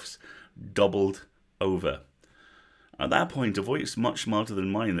of Ralph's, doubled over. At that point, a voice much smarter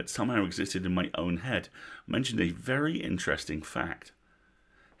than mine that somehow existed in my own head mentioned a very interesting fact.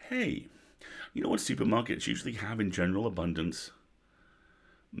 Hey, you know what supermarkets usually have in general abundance?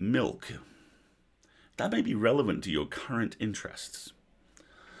 Milk. That may be relevant to your current interests.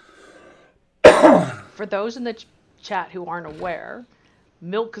 For those in the chat who aren't aware,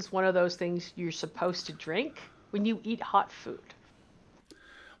 milk is one of those things you're supposed to drink when you eat hot food.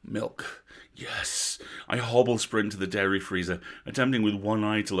 Milk. Yes. I hobble sprint to the dairy freezer, attempting with one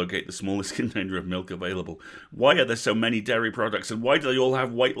eye to locate the smallest container of milk available. Why are there so many dairy products, and why do they all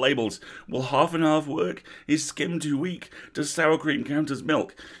have white labels? Will half and half work? Is skim too weak? Does sour cream count as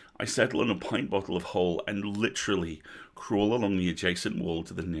milk? I settle on a pint bottle of whole and literally crawl along the adjacent wall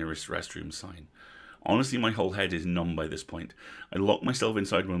to the nearest restroom sign. Honestly, my whole head is numb by this point. I lock myself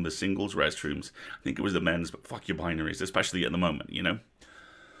inside one of the singles restrooms. I think it was the men's, but fuck your binaries, especially at the moment, you know?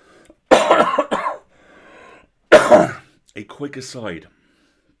 A quick aside.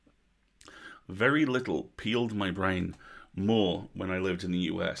 Very little peeled my brain more when I lived in the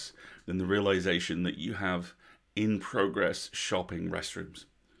US than the realization that you have in-progress shopping restrooms.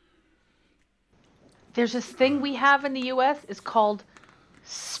 There's this thing we have in the US, it's called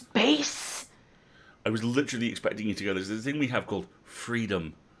space. I was literally expecting you to go, there's this thing we have called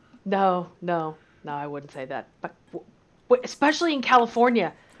freedom. No, I wouldn't say that. But especially in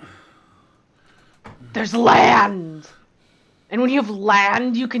California, there's land. And when you have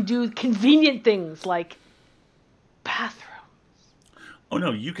land, you can do convenient things like bathrooms. Oh no,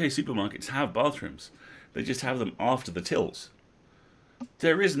 UK supermarkets have bathrooms. They just have them after the tills.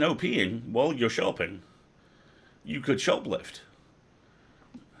 There is no peeing while you're shopping. You could shoplift.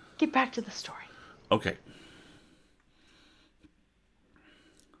 Get back to the story. Okay.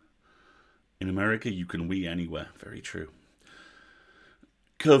 In America, you can wee anywhere. Very true.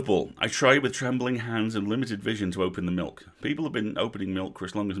 Curveball. I try with trembling hands and limited vision to open the milk. People have been opening milk for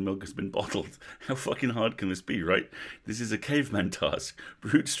as long as milk has been bottled. How fucking hard can this be, right? This is a caveman task.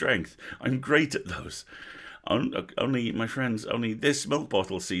 Brute strength. I'm great at those. Only, my friends, only this milk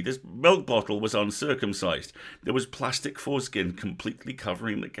bottle, see, this milk bottle was uncircumcised. There was plastic foreskin completely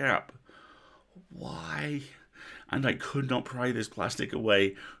covering the gap. Why? And I could not pry this plastic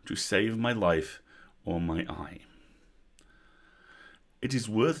away to save my life or my eye. It is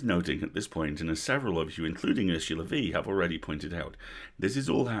worth noting at this point, and as several of you, including Ursula V, have already pointed out, this is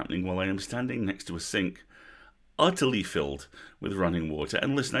all happening while I am standing next to a sink, utterly filled with running water.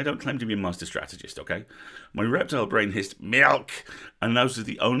 And listen, I don't claim to be a master strategist, okay? My reptile brain hissed, milk! And that was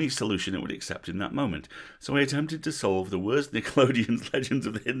the only solution it would accept in that moment. So I attempted to solve the worst Nickelodeon's Legends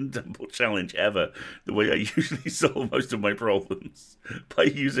of the Hidden Temple challenge ever, the way I usually solve most of my problems, by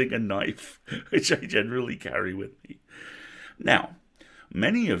using a knife, which I generally carry with me. Now,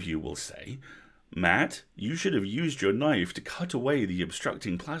 many of you will say, Matt, you should have used your knife to cut away the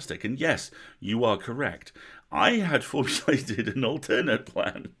obstructing plastic. And yes, you are correct. I had formulated an alternate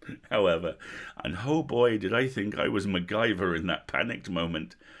plan, however, and oh boy, did I think I was MacGyver in that panicked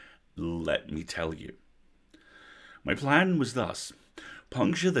moment. Let me tell you. My plan was thus.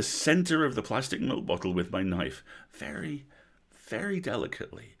 puncture the center of the plastic milk bottle with my knife, very, very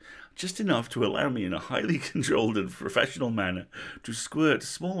delicately, just enough to allow me in a highly controlled and professional manner to squirt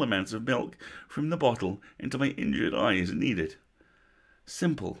small amounts of milk from the bottle into my injured eye as needed.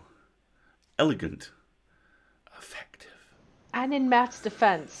 Simple, elegant, effective. And in Matt's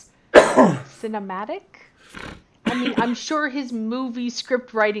defense, cinematic? I mean, I'm sure his movie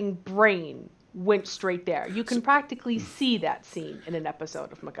script writing brain went straight there. You can practically see that scene in an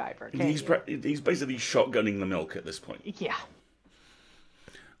episode of MacGyver, can't you? He's basically shotgunning the milk at this point. Yeah.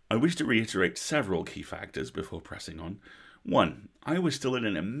 I wish to reiterate several key factors before pressing on. 1. I was still in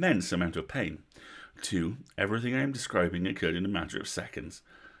an immense amount of pain. 2. Everything I am describing occurred in a matter of seconds.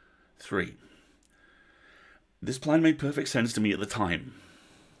 3. This plan made perfect sense to me at the time.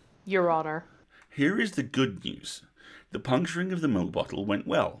 Your Honor. Here is the good news. The puncturing of the milk bottle went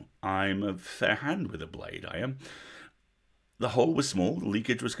well. I'm a fair hand with a blade, I am. The hole was small, the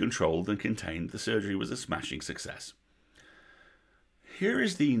leakage was controlled and contained, the surgery was a smashing success. Here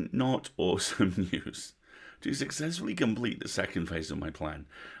is the not awesome news. To successfully complete the second phase of my plan,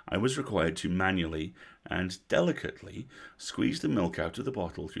 I was required to manually and delicately squeeze the milk out of the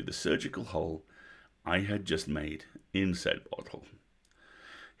bottle through the surgical hole I had just made in said bottle.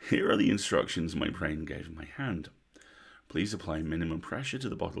 Here are the instructions my brain gave my hand. Please apply minimum pressure to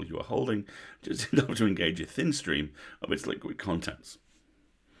the bottle you are holding, just enough to engage a thin stream of its liquid contents.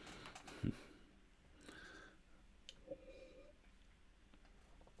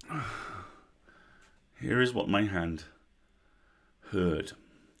 Here is what my hand heard.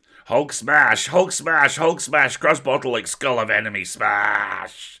 Hulk smash! Hulk smash! Hulk smash! Cross bottle like skull of enemy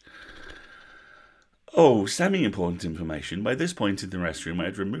smash! Oh, semi-important information. By this point in the restroom, I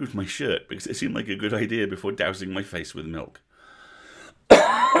had removed my shirt because it seemed like a good idea before dousing my face with milk.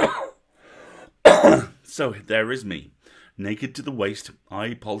 So, there is me, naked to the waist,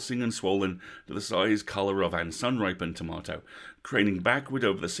 eye pulsing and swollen to the size, colour of an sun-ripened tomato, craning backward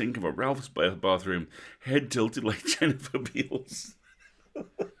over the sink of a Ralph's bathroom, head tilted like Jennifer Beals.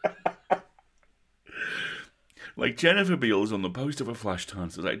 Like Jennifer Beals on the post of a flash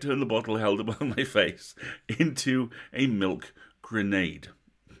dance as I turned the bottle held above my face into a milk grenade.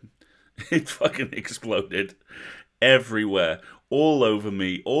 It fucking exploded everywhere, all over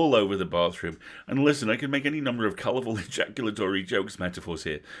me, all over the bathroom. And listen, I could make any number of colourful ejaculatory jokes metaphors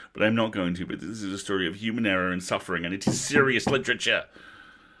here, but I'm not going to, because this is a story of human error and suffering, and it is serious literature.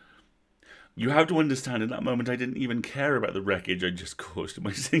 You have to understand, in that moment, I didn't even care about the wreckage I just caused.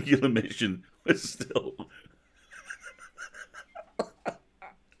 My singular mission was still...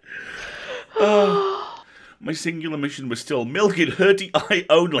 my singular mission was still milk in hurty eye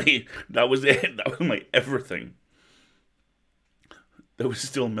only. That was it. That was my everything. There was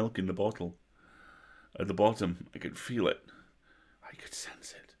still milk in the bottle. At the bottom, I could feel it. I could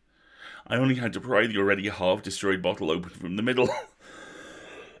sense it. I only had to pry the already half-destroyed bottle open from the middle.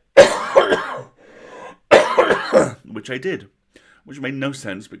 Which I did. Which made no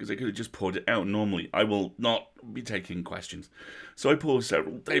sense because I could have just poured it out normally. I will not be taking questions. So I poured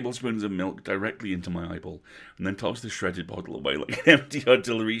several tablespoons of milk directly into my eyeball and then tossed the shredded bottle away like an empty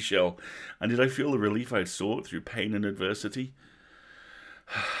artillery shell. And did I feel the relief I had sought through pain and adversity?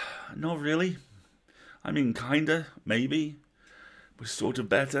 Not really. I mean, kinda, maybe. Was sort of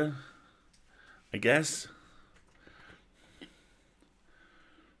better, I guess.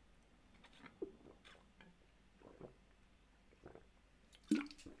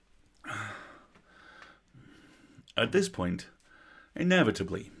 At this point,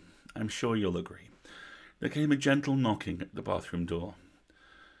 inevitably, I'm sure you'll agree, there came a gentle knocking at the bathroom door.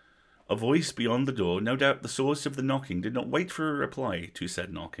 A voice beyond the door, no doubt the source of the knocking, did not wait for a reply to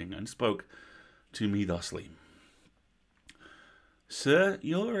said knocking, and spoke to me thusly. Sir,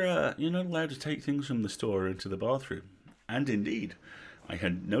 you're not allowed to take things from the store into the bathroom. And indeed, I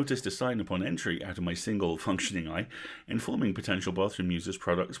had noticed a sign upon entry out of my single functioning eye, informing potential bathroom users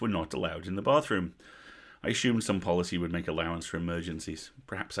products were not allowed in the bathroom. I assumed some policy would make allowance for emergencies.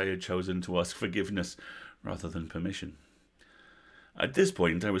 Perhaps I had chosen to ask forgiveness rather than permission. At this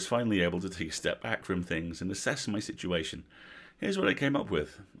point, I was finally able to take a step back from things and assess my situation. Here's what I came up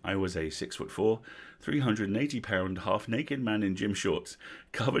with. I was a 6'4", 380-pound, half-naked man in gym shorts,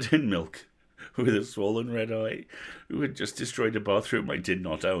 covered in milk, with a swollen red eye, who had just destroyed a bathroom I did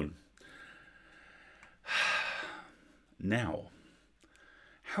not own. Now,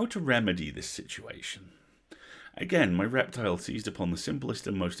 how to remedy this situation? Again, my reptile seized upon the simplest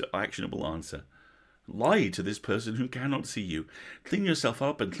and most actionable answer. Lie to this person who cannot see you. Clean yourself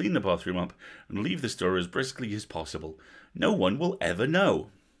up and clean the bathroom up, and leave the store as briskly as possible. No one will ever know.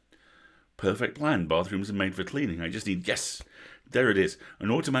 Perfect plan. Bathrooms are made for cleaning. I just need, yes, there it is.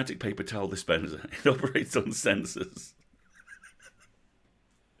 An automatic paper towel dispenser. It operates on sensors.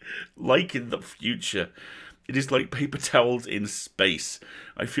 Like in the future. It is like paper towels in space.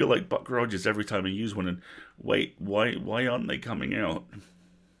 I feel like Buck Rogers every time I use one and wait, why aren't they coming out?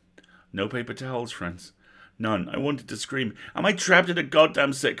 No paper towels, friends. None. I wanted to scream. Am I trapped in a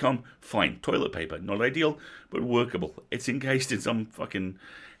goddamn sitcom? Fine. Toilet paper. Not ideal, but workable. It's encased in some fucking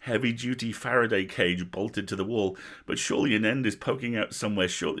heavy-duty Faraday cage bolted to the wall, but surely an end is poking out somewhere.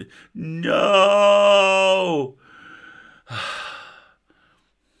 Surely. No!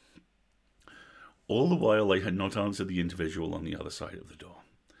 All the while I had not answered the individual on the other side of the door.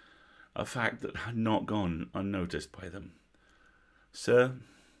 A fact that had not gone unnoticed by them. Sir,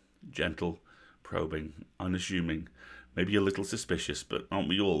 gentle, probing, unassuming, maybe a little suspicious, but aren't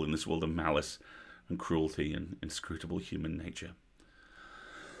we all in this world of malice and cruelty and inscrutable human nature?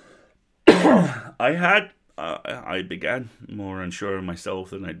 I began, more unsure of myself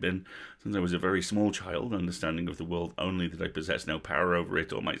than I'd been since I was a very small child, understanding of the world only that I possessed no power over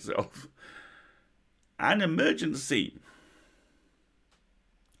it or myself. An emergency.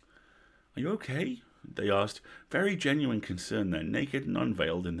 Are you okay? They asked, very genuine concern there, naked and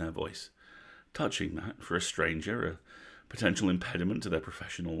unveiled in their voice. Touching that, for a stranger, a potential impediment to their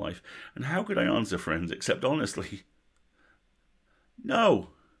professional life. And how could I answer, friends, except honestly? No,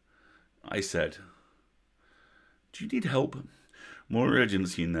 I said. Do you need help? More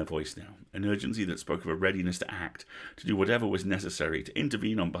urgency in their voice now, an urgency that spoke of a readiness to act, to do whatever was necessary, to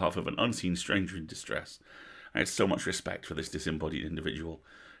intervene on behalf of an unseen stranger in distress. I had so much respect for this disembodied individual,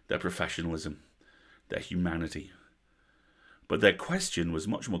 their professionalism, their humanity. But their question was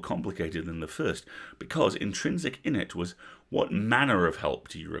much more complicated than the first, because intrinsic in it was, what manner of help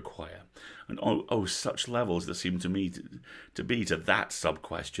do you require? And such levels that seemed to me to be to that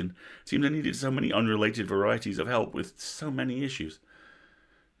sub-question, seemed I needed so many unrelated varieties of help with so many issues.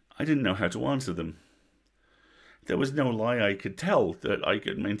 I didn't know how to answer them. There was no lie I could tell that I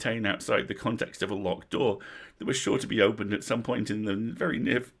could maintain outside the context of a locked door that was sure to be opened at some point in the very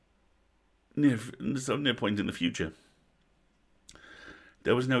near point in the future.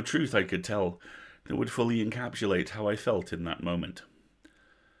 There was no truth I could tell that would fully encapsulate how I felt in that moment.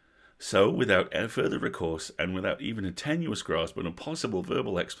 So, without further recourse, and without even a tenuous grasp on a possible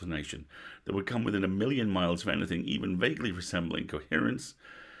verbal explanation that would come within 1,000,000 miles of anything even vaguely resembling coherence,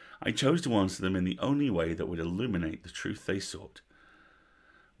 I chose to answer them in the only way that would illuminate the truth they sought.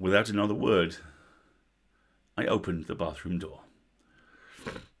 Without another word, I opened the bathroom door.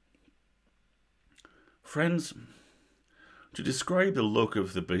 Friends, to describe the look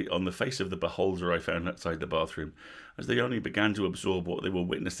on the face of the beholder I found outside the bathroom, as they only began to absorb what they were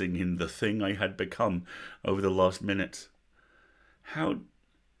witnessing in the thing I had become over the last minutes. How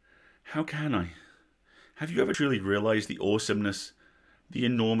can I? Have you ever truly realized the awesomeness, the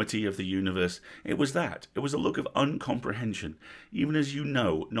enormity of the universe? It was that. It was a look of uncomprehension, even as you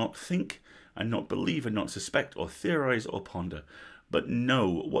know, not think and not believe and not suspect or theorize or ponder, but know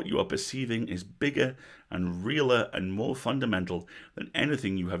what you are perceiving is bigger and realer and more fundamental than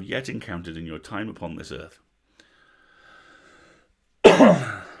anything you have yet encountered in your time upon this earth.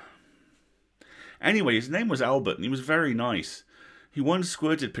 Anyway, his name was Albert, and he was very nice. He once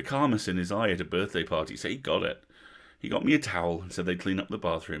squirted picamus in his eye at a birthday party, so he got it. He got me a towel and said they'd clean up the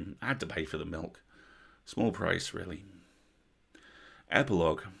bathroom. I had to pay for the milk. Small price, really.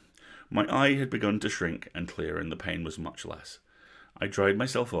 Epilogue. My eye had begun to shrink and clear, and the pain was much less. I dried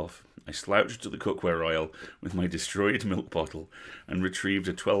myself off. I slouched to the cookware aisle with my destroyed milk bottle and retrieved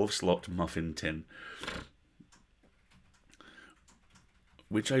a 12-slot muffin tin,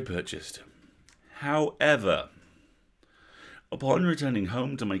 which I purchased. However, upon returning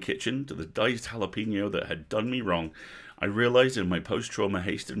home to my kitchen, to the diced jalapeno that had done me wrong, I realized in my post-trauma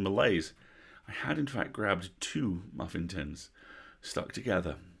haste and malaise, I had in fact grabbed 2 muffin tins, stuck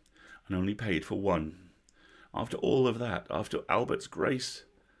together, and only paid for one. After all of that, after Albert's grace,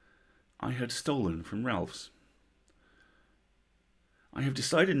 I had stolen from Ralph's. I have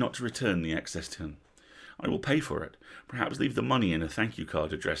decided not to return the excess tin. I will pay for it, perhaps leave the money in a thank you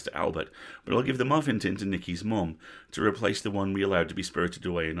card addressed to Albert, but I'll give the muffin tin to Nikki's mom to replace the one we allowed to be spirited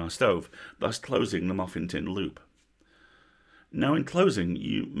away in our stove, thus closing the muffin tin loop. Now in closing,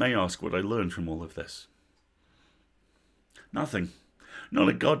 you may ask what I learned from all of this. Nothing. Not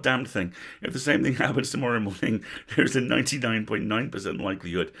a goddamn thing. If the same thing happens tomorrow morning, there's a 99.9%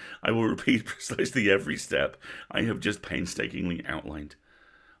 likelihood I will repeat precisely every step I have just painstakingly outlined.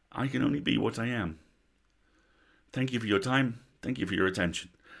 I can only be what I am. Thank you for your time. Thank you for your attention.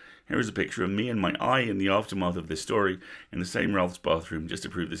 Here is a picture of me and my eye in the aftermath of this story in the same Ralph's bathroom, just to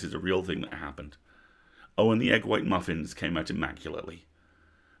prove this is a real thing that happened. Oh, and the egg white muffins came out immaculately.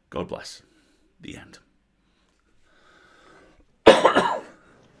 God bless. The end.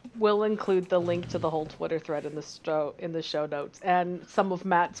 We'll include the link to the whole Twitter thread in the show notes, and some of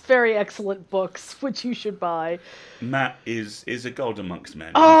Matt's very excellent books, which you should buy. Matt is a god amongst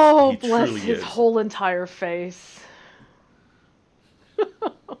men. Oh, he bless truly his is. whole entire face.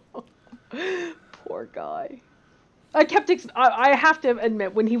 Poor guy. I have to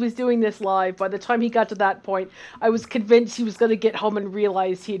admit, when he was doing this live, by the time he got to that point, I was convinced he was going to get home and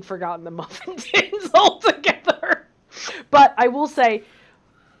realize he had forgotten the muffin tins altogether. But I will say,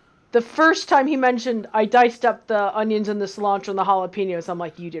 the first time he mentioned, I diced up the onions and the cilantro and the jalapenos, I'm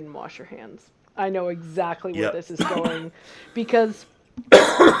like, you didn't wash your hands. I know exactly where this is going. Because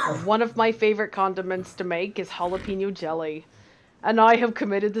one of my favorite condiments to make is jalapeno jelly. And I have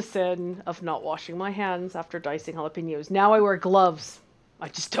committed the sin of not washing my hands after dicing jalapenos. Now I wear gloves. I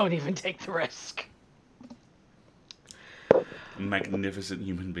just don't even take the risk. Magnificent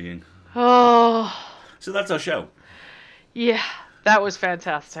human being. Oh. So that's our show. Yeah, that was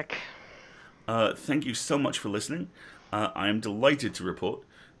fantastic. Thank you so much for listening. I am delighted to report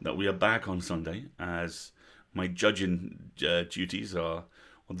that we are back on Sunday, as my judging duties are,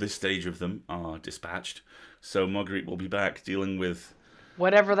 on this stage of them, are dispatched. So Marguerite will be back dealing with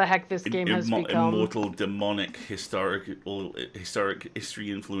whatever the heck this game has become. Immortal, demonic, historic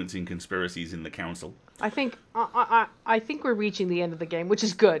history influencing conspiracies in the council. I think we're reaching the end of the game, which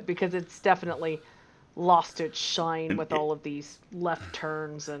is good because it's definitely lost its shine with all of these left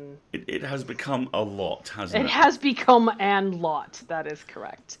turns and. It has become a lot, hasn't it? It has become a lot. That is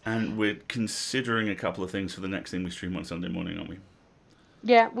correct. And we're considering a couple of things for the next thing we stream on Sunday morning, aren't we?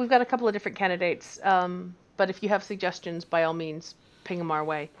 Yeah, we've got a couple of different candidates. But if you have suggestions, by all means, ping them our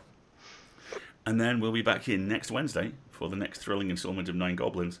way. And then we'll be back here next Wednesday for the next thrilling installment of 9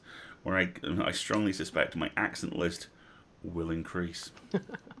 Goblins, where I strongly suspect my accent list will increase.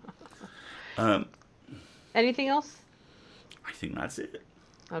 Anything else? I think that's it.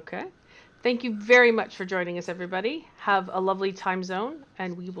 Okay. Thank you very much for joining us, everybody. Have a lovely time zone,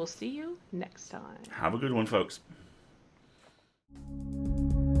 and we will see you next time. Have a good one, folks.